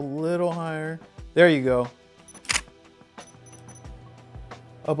 Just up a little higher. There you go.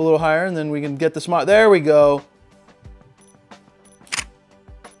 Up a little higher, and then we can get the smile. There we go.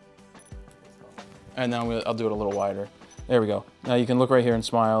 And now I'll do it a little wider. There we go. Now you can look right here and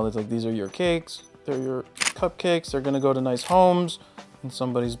smile. It's like, these are your cakes. They're your cupcakes. They're gonna go to nice homes in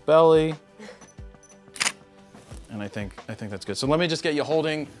somebody's belly. And I think that's good. So let me just get you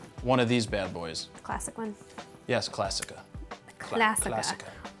holding one of these bad boys. Classic one. Yes, Classica. Classica.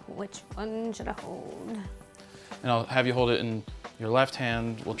 Which one should I hold? And I'll have you hold it in your left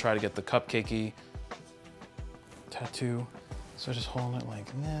hand. We'll try to get the cupcakey tattoo. So just hold it like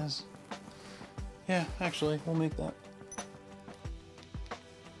this. Yeah, actually, we'll make that.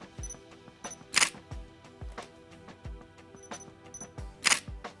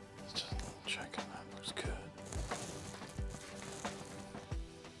 Just checking that looks good.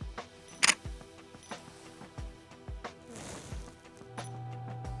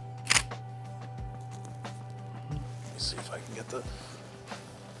 see if I can get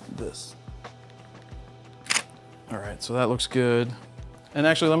this. All right, so that looks good. And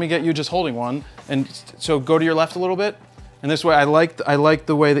actually, let me get you just holding one. And so go to your left a little bit. And this way, I liked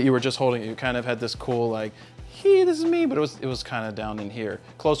the way that you were just holding it. You kind of had this cool, like, hey, this is me, but it was kind of down in here.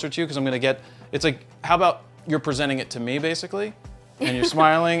 Closer to you, because I'm gonna get, it's like, how about you're presenting it to me, basically? And you're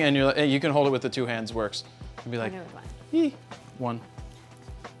smiling, and you can hold it with the two hands, works. And be like, hey, one.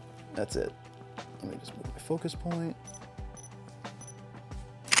 That's it. Let me just move my focus point.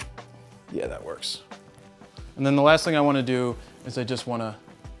 Yeah, that works. And then the last thing I wanna do is I just wanna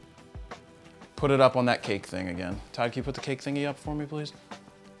put it up on that cake thing again. Todd, can you put the cake thingy up for me, please?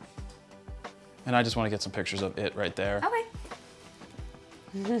 And I just want to get some pictures of it right there. Okay.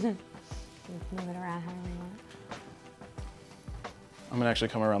 Move it around however you want. I'm gonna actually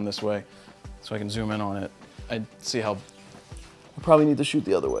come around this way so I can zoom in on it. I see how, I probably need to shoot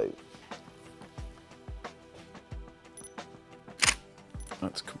the other way.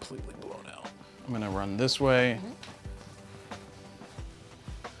 That's completely blown out. I'm gonna run this way.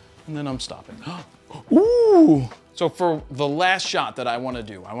 And then I'm stopping. Ooh! So for the last shot that I want to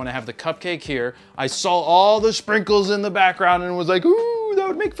do, I want to have the cupcake here. I saw all the sprinkles in the background and was like, ooh, that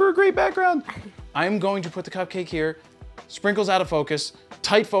would make for a great background. I'm going to put the cupcake here, sprinkles out of focus,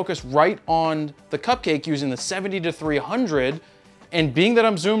 tight focus right on the cupcake using the 70 to 300. And being that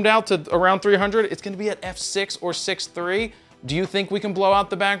I'm zoomed out to around 300, it's going to be at f6 or 6.3. Do you think we can blow out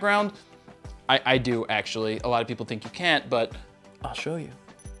the background? I do, actually. A lot of people think you can't, but I'll show you.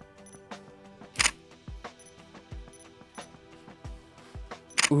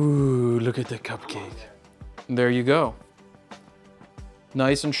 Ooh, look at the cupcake. There you go.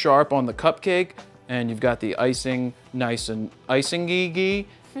 Nice and sharp on the cupcake, and you've got the icing nice and icing-y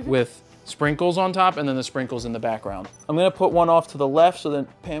with sprinkles on top, and then the sprinkles in the background. I'm gonna put one off to the left so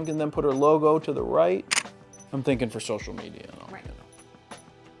that Pam can then put her logo to the right. I'm thinking for social media. Right.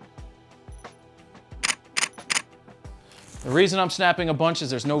 The reason I'm snapping a bunch is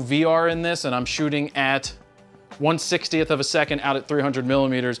there's no VR in this, and I'm shooting at 1/60th of a second out at 300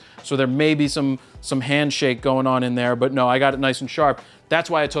 millimeters, so there may be some handshake going on in there, but no, I got it nice and sharp. That's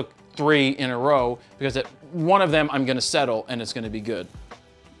why I took 3 in a row, because at one of them I'm gonna settle and it's gonna be good.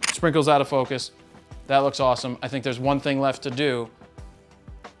 Sprinkles out of focus. That looks awesome. I think there's one thing left to do,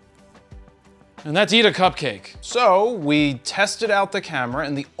 and that's eat a cupcake. So we tested out the camera,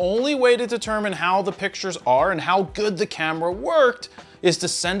 and the only way to determine how the pictures are and how good the camera worked is to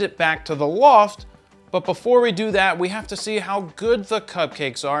send it back to the loft. But before we do that, we have to see how good the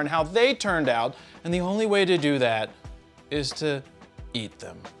cupcakes are and how they turned out. And the only way to do that is to eat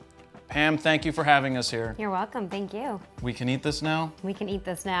them. Pam, thank you for having us here. You're welcome, thank you. We can eat this now? We can eat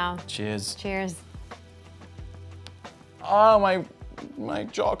this now. Cheers. Cheers. Oh, my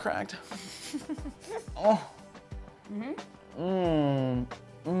jaw cracked. Oh.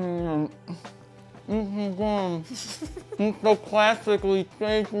 It's so classically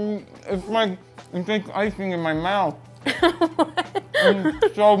tasty. It's like icing in my mouth.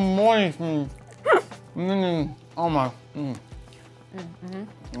 It's so moist. Oh my.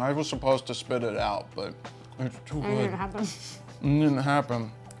 I was supposed to spit it out, but it's too good. It didn't happen. It didn't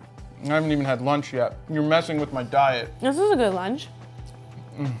happen. I haven't even had lunch yet. You're messing with my diet. This is a good lunch.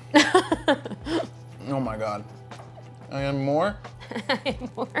 Oh my God. I am more? I am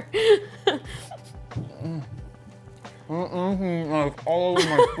more. Like all over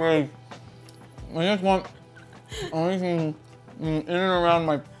my face. I just want icing in and around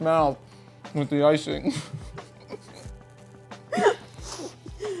my mouth with the icing.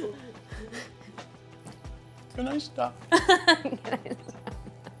 Can I stop?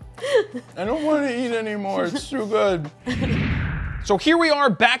 I don't want to eat anymore. It's too good. So here we are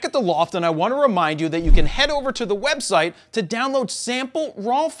back at the loft, and I want to remind you that you can head over to the website to download sample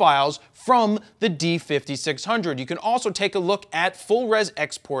RAW files from the D5600. You can also take a look at full-res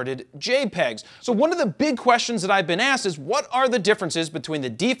exported JPEGs. So one of the big questions that I've been asked is, what are the differences between the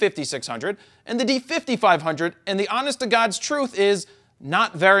D5600 and the D5500? And the honest to God's truth is,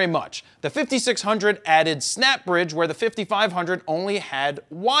 not very much. The 5600 added SnapBridge, where the 5500 only had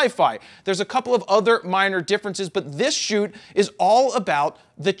Wi-Fi. There's a couple of other minor differences, but this shoot is all about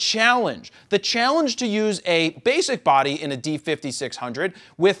the challenge. The challenge to use a basic body in a D5600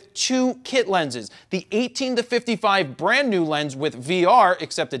 with 2 kit lenses. The 18 to 55 brand new lens with VR,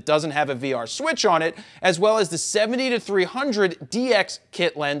 except it doesn't have a VR switch on it, as well as the 70 to 300 DX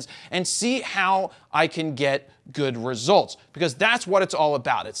kit lens, and see how I can get good results, because that's what it's all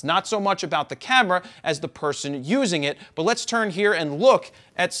about. It's not so much about the camera as the person using it. But let's turn here and look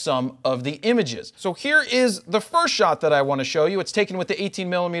at some of the images. So here is the first shot that I want to show you. It's taken with the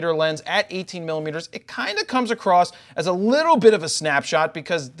 18mm lens at 18mm. It kind of comes across as a little bit of a snapshot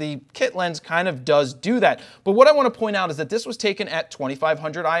because the kit lens kind of does do that. But what I want to point out is that this was taken at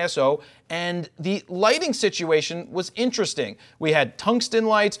 2500 ISO, and the lighting situation was interesting. We had tungsten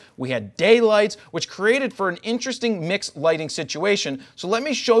lights, we had daylights, which created for an interesting mixed lighting situation. So let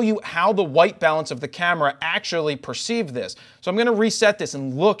me show you how the white balance of the camera actually perceived this. So I'm going to reset this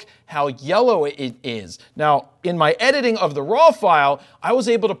and look how yellow it is. Now, in my editing of the raw file, I was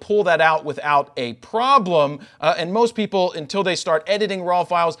able to pull that out without a problem. And most people, until they start editing raw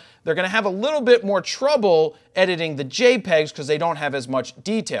files, they're going to have a little bit more trouble editing the JPEGs because they don't have as much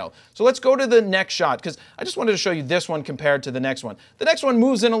detail. So let's go to the next shot, because I just wanted to show you this one compared to the next one. The next one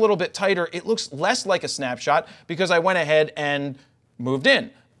moves in a little bit tighter. It looks less like a snapshot because I went ahead and moved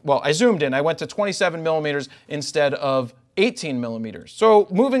in. Well, I zoomed in. I went to 27mm instead of 18mm. So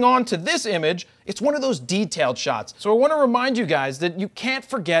moving on to this image, it's one of those detailed shots. So I want to remind you guys that you can't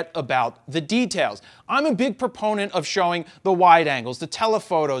forget about the details. I'm a big proponent of showing the wide angles, the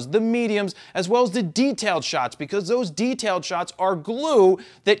telephotos, the mediums, as well as the detailed shots, because those detailed shots are glue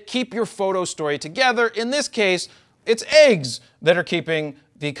that keep your photo story together. In this case, it's eggs that are keeping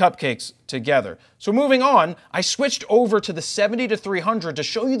the cupcakes together. So moving on, I switched over to the 70-300 to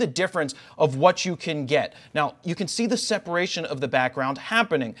show you the difference of what you can get. Now, you can see the separation of the background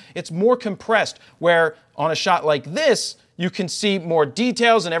happening. It's more compressed, where on a shot like this, you can see more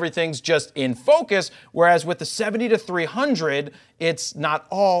details and everything's just in focus, whereas with the 70-300, it's not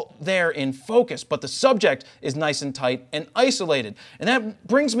all there in focus, but the subject is nice and tight and isolated. And that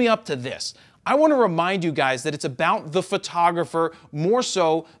brings me up to this. I want to remind you guys that it's about the photographer more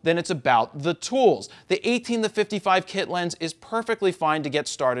so than it's about the tools. The 18-55 kit lens is perfectly fine to get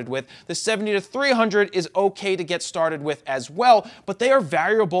started with. The 70-300 is okay to get started with as well, but they are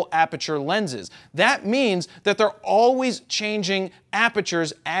variable aperture lenses. That means that they're always changing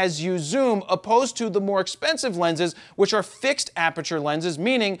apertures as you zoom, opposed to the more expensive lenses, which are fixed aperture lenses,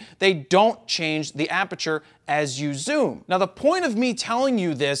 meaning they don't change the aperture as you zoom. Now, the point of me telling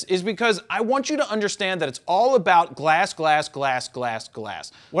you this is because I want you to understand that it's all about glass, glass, glass, glass,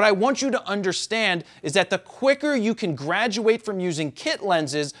 glass. What I want you to understand is that the quicker you can graduate from using kit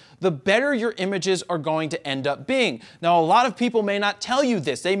lenses, the better your images are going to end up being. Now, a lot of people may not tell you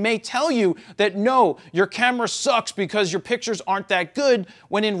this. They may tell you that, no, your camera sucks because your pictures aren't that good,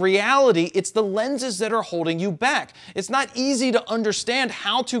 when in reality, it's the lenses that are holding you back. It's not easy to understand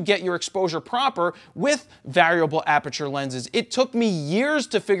how to get your exposure proper with variable aperture lenses. It took me years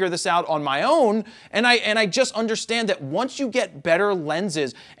to figure this out on my own, and I just understand that once you get better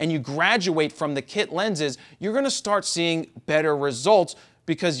lenses and you graduate from the kit lenses, you're gonna start seeing better results,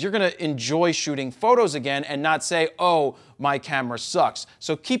 because you're going to enjoy shooting photos again and not say, oh, my camera sucks.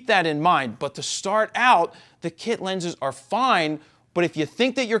 So keep that in mind. But to start out, the kit lenses are fine, but if you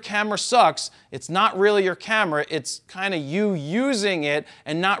think that your camera sucks, it's not really your camera, it's kind of you using it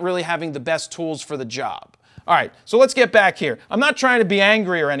and not really having the best tools for the job. All right, so let's get back here. I'm not trying to be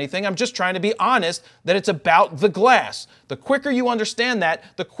angry or anything. I'm just trying to be honest that it's about the glass. The quicker you understand that,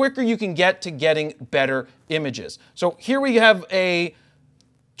 the quicker you can get to getting better images. So here we have a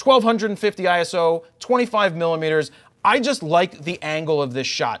 1250 ISO, 25mm. I just like the angle of this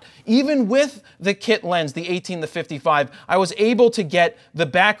shot. Even with the kit lens, the 18-55, I was able to get the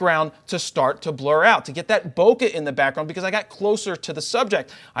background to start to blur out, to get that bokeh in the background because I got closer to the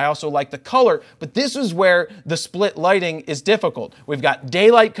subject. I also like the color, but this is where the split lighting is difficult. We've got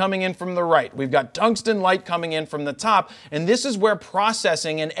daylight coming in from the right. We've got tungsten light coming in from the top, and this is where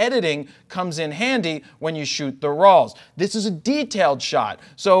processing and editing comes in handy when you shoot the RAWs. This is a detailed shot,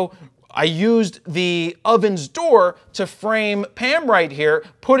 so I used the oven's door to frame Pam right here,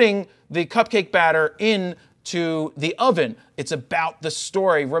 putting the cupcake batter into the oven. It's about the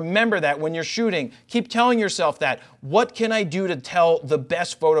story. Remember that when you're shooting. Keep telling yourself that. What can I do to tell the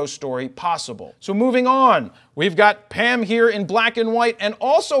best photo story possible? So moving on, we've got Pam here in black and white and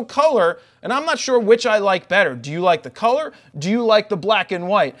also color, and I'm not sure which I like better. Do you like the color? Do you like the black and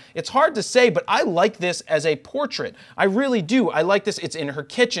white? It's hard to say, but I like this as a portrait. I really do. I like this. It's in her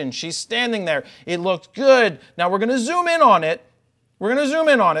kitchen. She's standing there. It looks good. Now we're going to zoom in on it. We're going to zoom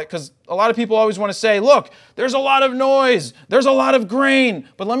in on it because a lot of people always want to say, look, there's a lot of noise, there's a lot of grain.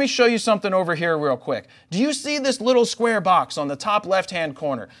 But let me show you something over here real quick. Do you see this little square box on the top left-hand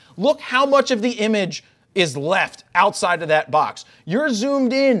corner? Look how much of the image is left outside of that box. You're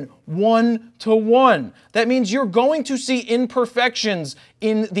zoomed in 1:1. That means you're going to see imperfections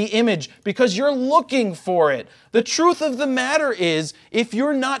in the image because you're looking for it. The truth of the matter is, if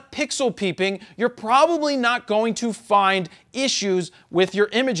you're not pixel peeping, you're probably not going to find issues with your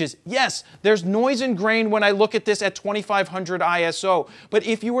images. Yes, there's noise and grain when I look at this at 2500 ISO, but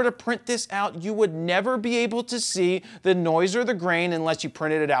if you were to print this out, you would never be able to see the noise or the grain unless you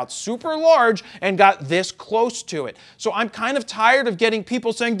printed it out super large and got this close to it. So I'm kind of tired of getting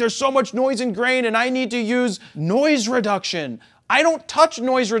people saying there's so much noise and grain and I need to use noise reduction. I don't touch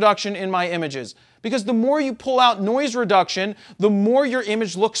noise reduction in my images because the more you pull out noise reduction, the more your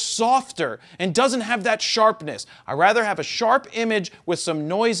image looks softer and doesn't have that sharpness. I'd rather have a sharp image with some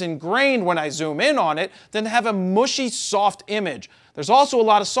noise and grain when I zoom in on it than have a mushy, soft image. There's also a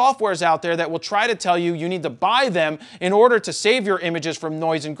lot of softwares out there that will try to tell you you need to buy them in order to save your images from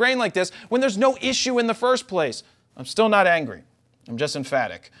noise and grain like this when there's no issue in the first place. I'm still not angry. I'm just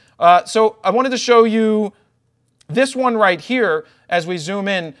emphatic. So I wanted to show you this one right here as we zoom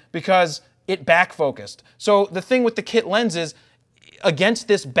in because it back focused. So the thing with the kit lenses against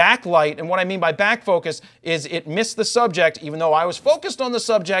this backlight, and what I mean by back focus is it missed the subject even though I was focused on the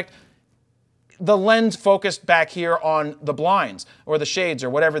subject. The lens focused back here on the blinds or the shades or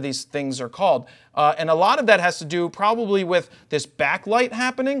whatever these things are called. And a lot of that has to do probably with this backlight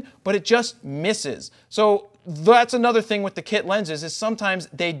happening, but it just misses. So that's another thing with the kit lenses is sometimes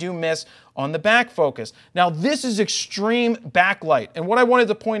they do miss on the back focus. Now this is extreme backlight. And what I wanted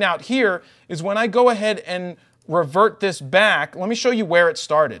to point out here is when I go ahead and revert this back, let me show you where it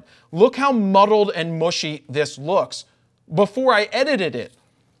started. Look how muddled and mushy this looks before I edited it.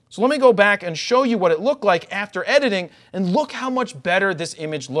 So let me go back and show you what it looked like after editing, and look how much better this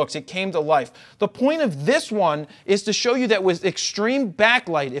image looks. It came to life. The point of this one is to show you that with extreme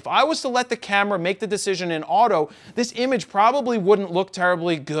backlight, if I was to let the camera make the decision in auto, this image probably wouldn't look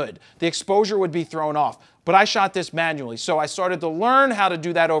terribly good. The exposure would be thrown off. But I shot this manually, so I started to learn how to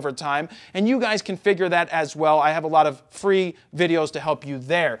do that over time, and you guys can figure that as well. I have a lot of free videos to help you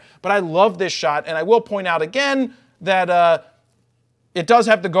there. But I love this shot, and I will point out again that it does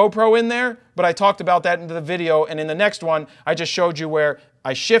have the GoPro in there, but I talked about that in the video, and in the next one, I just showed you where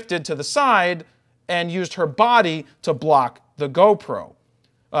I shifted to the side and used her body to block the GoPro.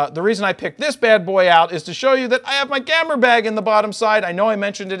 The reason I picked this bad boy out is to show you that I have my camera bag in the bottom side. I know I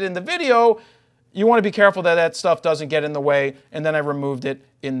mentioned it in the video. You want to be careful that that stuff doesn't get in the way, and then I removed it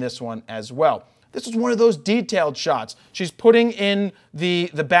in this one as well. This is one of those detailed shots. She's putting in the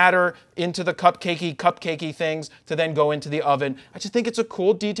batter into the cupcakey things to then go into the oven. I just think it's a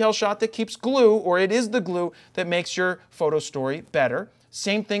cool detail shot that keeps glue, or it is the glue that makes your photo story better.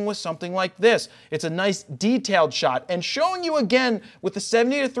 Same thing with something like this. It's a nice detailed shot and showing you again with the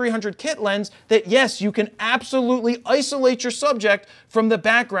 70-300 kit lens that yes, you can absolutely isolate your subject from the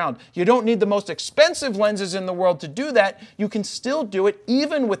background. You don't need the most expensive lenses in the world to do that. You can still do it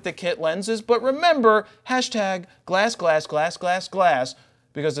even with the kit lenses, but remember, hashtag glass, glass, glass, glass, glass,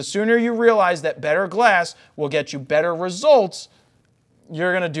 because the sooner you realize that better glass will get you better results,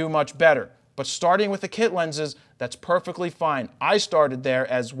 you're gonna do much better. But starting with the kit lenses, that's perfectly fine. I started there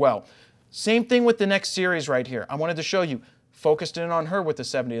as well. Same thing with the next series right here. I wanted to show you, focused in on her with the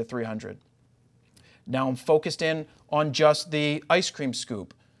 70-300. Now I'm focused in on just the ice cream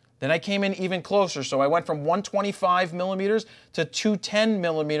scoop. Then I came in even closer, so I went from 125 millimeters to 210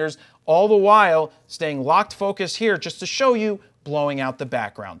 millimeters, all the while staying locked focus here just to show you blowing out the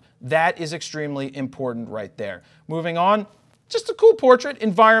background. That is extremely important right there. Moving on. Just a cool portrait,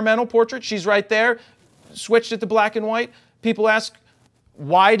 environmental portrait. She's right there. Switched it to black and white. People ask,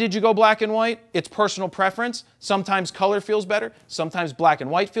 why did you go black and white? It's personal preference. Sometimes color feels better. Sometimes black and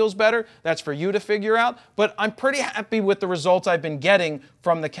white feels better. That's for you to figure out. But I'm pretty happy with the results I've been getting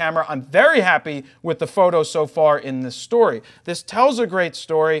from the camera. I'm very happy with the photos so far in this story. This tells a great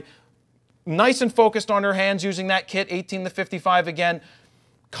story. Nice and focused on her hands using that kit, 18-55 again.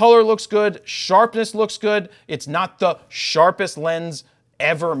 Color looks good, sharpness looks good. It's not the sharpest lens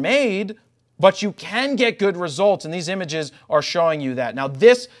ever made, but you can get good results, and these images are showing you that. Now,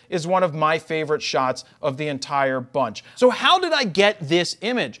 this is one of my favorite shots of the entire bunch. So how did I get this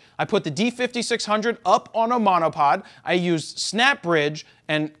image? I put the D5600 up on a monopod. I used SnapBridge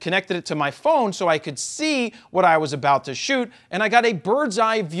and connected it to my phone so I could see what I was about to shoot, and I got a bird's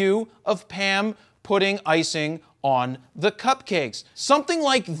eye view of Pam putting icing on the cupcakes. Something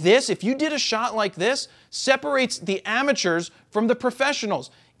like this, if you did a shot like this, separates the amateurs from the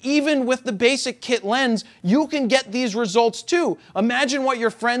professionals. even with the basic kit lens, you can get these results too. Imagine what your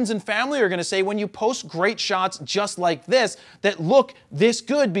friends and family are going to say when you post great shots just like this that look this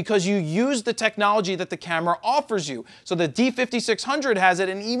good because you use the technology that the camera offers you. So the D5600 has it,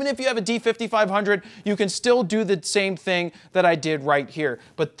 and even if you have a D5500, you can still do the same thing that I did right here.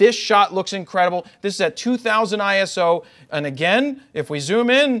 But this shot looks incredible. This is at 2000 ISO, and again, if we zoom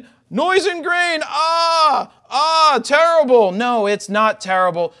in, noise and grain, terrible. No, it's not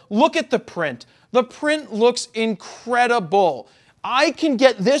terrible. Look at the print. The print looks incredible. I can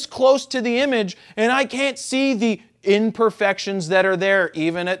get this close to the image and I can't see the imperfections that are there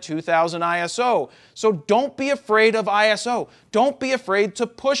even at 2000 ISO. So don't be afraid of ISO. Don't be afraid to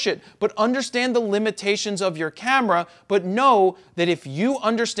push it, but understand the limitations of your camera, but know that if you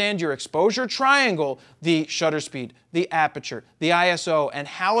understand your exposure triangle, the shutter speed, the aperture, the ISO, and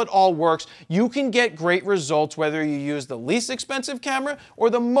how it all works, you can get great results whether you use the least expensive camera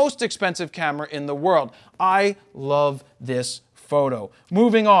or the most expensive camera in the world. I love this photo.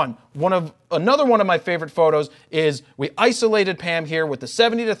 Moving on, another one of my favorite photos is we isolated Pam here with the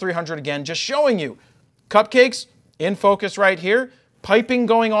 70-300 again, just showing you cupcakes in focus right here, piping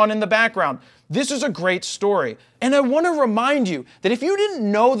going on in the background. This is a great story. And I want to remind you that if you didn't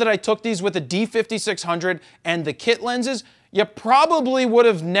know that I took these with the D5600 and the kit lenses, you probably would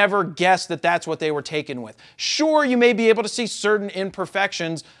have never guessed that that's what they were taken with. Sure, you may be able to see certain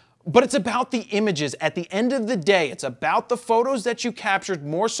imperfections, but it's about the images. At the end of the day, it's about the photos that you captured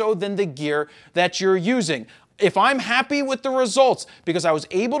more so than the gear that you're using. If I'm happy with the results because I was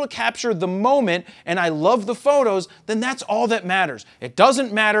able to capture the moment and I love the photos, then that's all that matters. It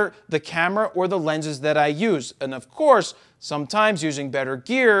doesn't matter the camera or the lenses that I use. And of course, sometimes using better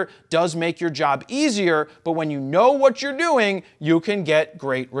gear does make your job easier, but when you know what you're doing, you can get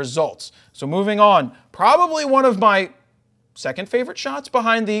great results. So moving on, probably one of my second favorite shots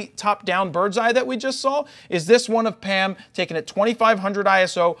behind the top-down bird's eye that we just saw is this one of Pam taken at 2500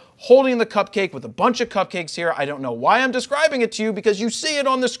 ISO, holding the cupcake with a bunch of cupcakes here. I don't know why I'm describing it to you because you see it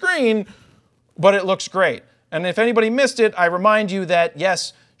on the screen, but it looks great. And if anybody missed it, I remind you that,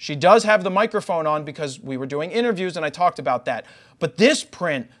 yes, she does have the microphone on because we were doing interviews and I talked about that. But this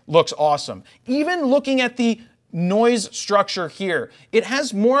print looks awesome. Even looking at the noise structure here, it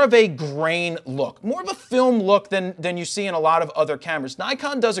has more of a grain look, more of a film look than you see in a lot of other cameras.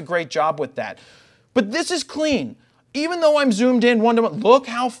 Nikon does a great job with that. But this is clean. Even though I'm zoomed in one-to-one, look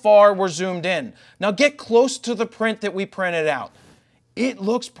how far we're zoomed in. Now get close to the print that we printed out. It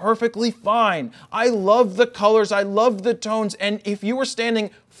looks perfectly fine. I love the colors, I love the tones, and if you were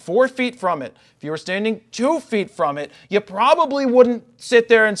standing 4 feet from it, if you were standing 2 feet from it, you probably wouldn't sit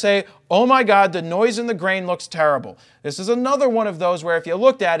there and say, oh my God, the noise and the grain looks terrible. This is another one of those where if you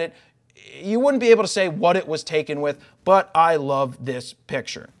looked at it, you wouldn't be able to say what it was taken with, but I love this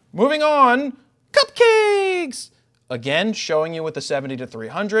picture. Moving on, cupcakes! Again, showing you with the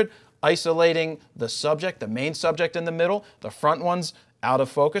 70-300, isolating the subject, the main subject in the middle, the front one's out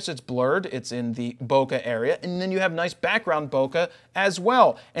of focus, it's blurred, it's in the bokeh area, and then you have nice background bokeh as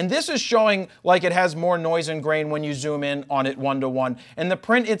well. And this is showing like it has more noise and grain when you zoom in on it one-to-one. And the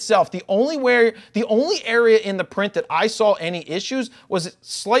print itself, the only area in the print that I saw any issues was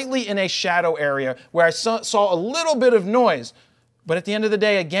slightly in a shadow area where I saw a little bit of noise. But at the end of the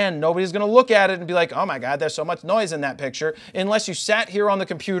day, again, nobody's going to look at it and be like, oh my God, there's so much noise in that picture, unless you sat here on the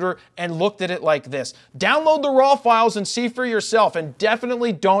computer and looked at it like this. Download the raw files and see for yourself, and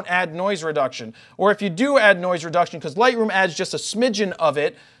definitely don't add noise reduction. Or if you do add noise reduction, because Lightroom adds just a smidgen of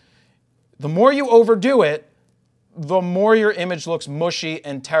it, the more you overdo it, the more your image looks mushy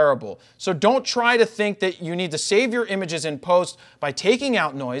and terrible. So don't try to think that you need to save your images in post by taking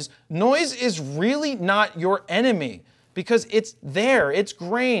out noise. Noise is really not your enemy, because it's there, it's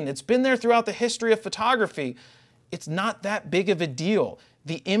grain, it's been there throughout the history of photography. It's not that big of a deal.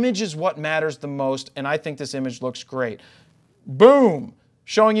 The image is what matters the most, and I think this image looks great. Boom!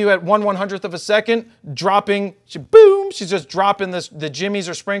 Showing you at 1/100th of a second, dropping, boom! She's just dropping the jimmies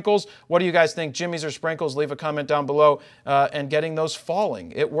or sprinkles. What do you guys think, jimmies or sprinkles? Leave a comment down below, and getting those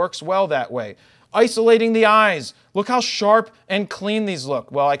falling. It works well that way. Isolating the eyes. Look how sharp and clean these look.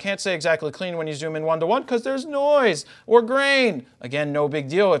 Well, I can't say exactly clean when you zoom in one-to-one because there's noise or grain. Again, no big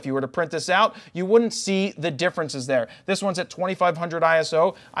deal. If you were to print this out, you wouldn't see the differences there. This one's at 2500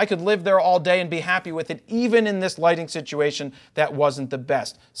 ISO. I could live there all day and be happy with it, even in this lighting situation that wasn't the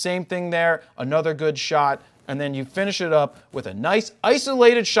best. Same thing there, another good shot. And then you finish it up with a nice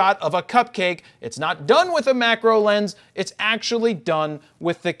isolated shot of a cupcake. It's not done with a macro lens. It's actually done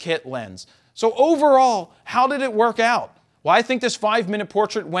with the kit lens. So overall, how did it work out? Well, I think this 5-minute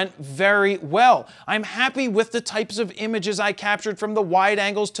portrait went very well. I'm happy with the types of images I captured, from the wide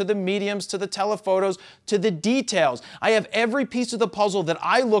angles to the mediums to the telephotos to the details. I have every piece of the puzzle that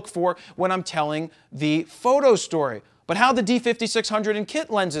I look for when I'm telling the photo story. But how the D5600 and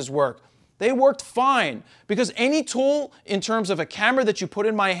kit lenses work? They worked fine, because any tool in terms of a camera that you put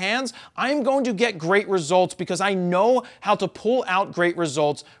in my hands, I'm going to get great results because I know how to pull out great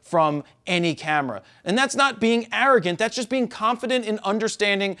results from any camera. And that's not being arrogant, that's just being confident in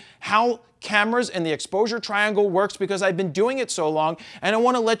understanding how cameras and the exposure triangle works, because I've been doing it so long, and I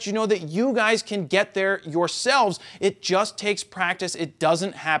want to let you know that you guys can get there yourselves. It just takes practice. It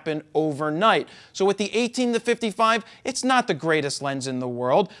doesn't happen overnight. So with the 18-55, it's not the greatest lens in the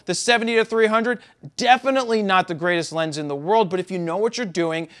world. The 70-300, definitely not the greatest lens in the world, but if you know what you're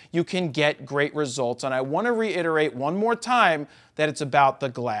doing, you can get great results. And I want to reiterate one more time that it's about the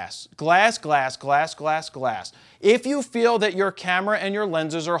glass. Glass, glass, glass, glass, glass. If you feel that your camera and your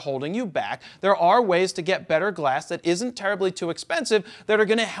lenses are holding you back, there are ways to get better glass that isn't terribly too expensive that are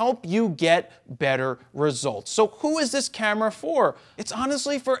going to help you get better results. So who is this camera for? It's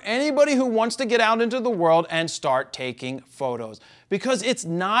honestly for anybody who wants to get out into the world and start taking photos. Because it's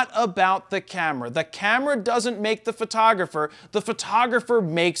not about the camera. The camera doesn't make the photographer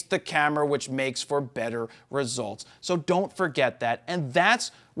makes the camera, which makes for better results. So don't forget that. And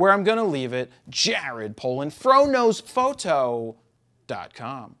that's where I'm going to leave it. Jared Polin,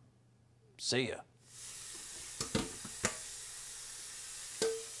 FroKnowsPhoto.com. See ya.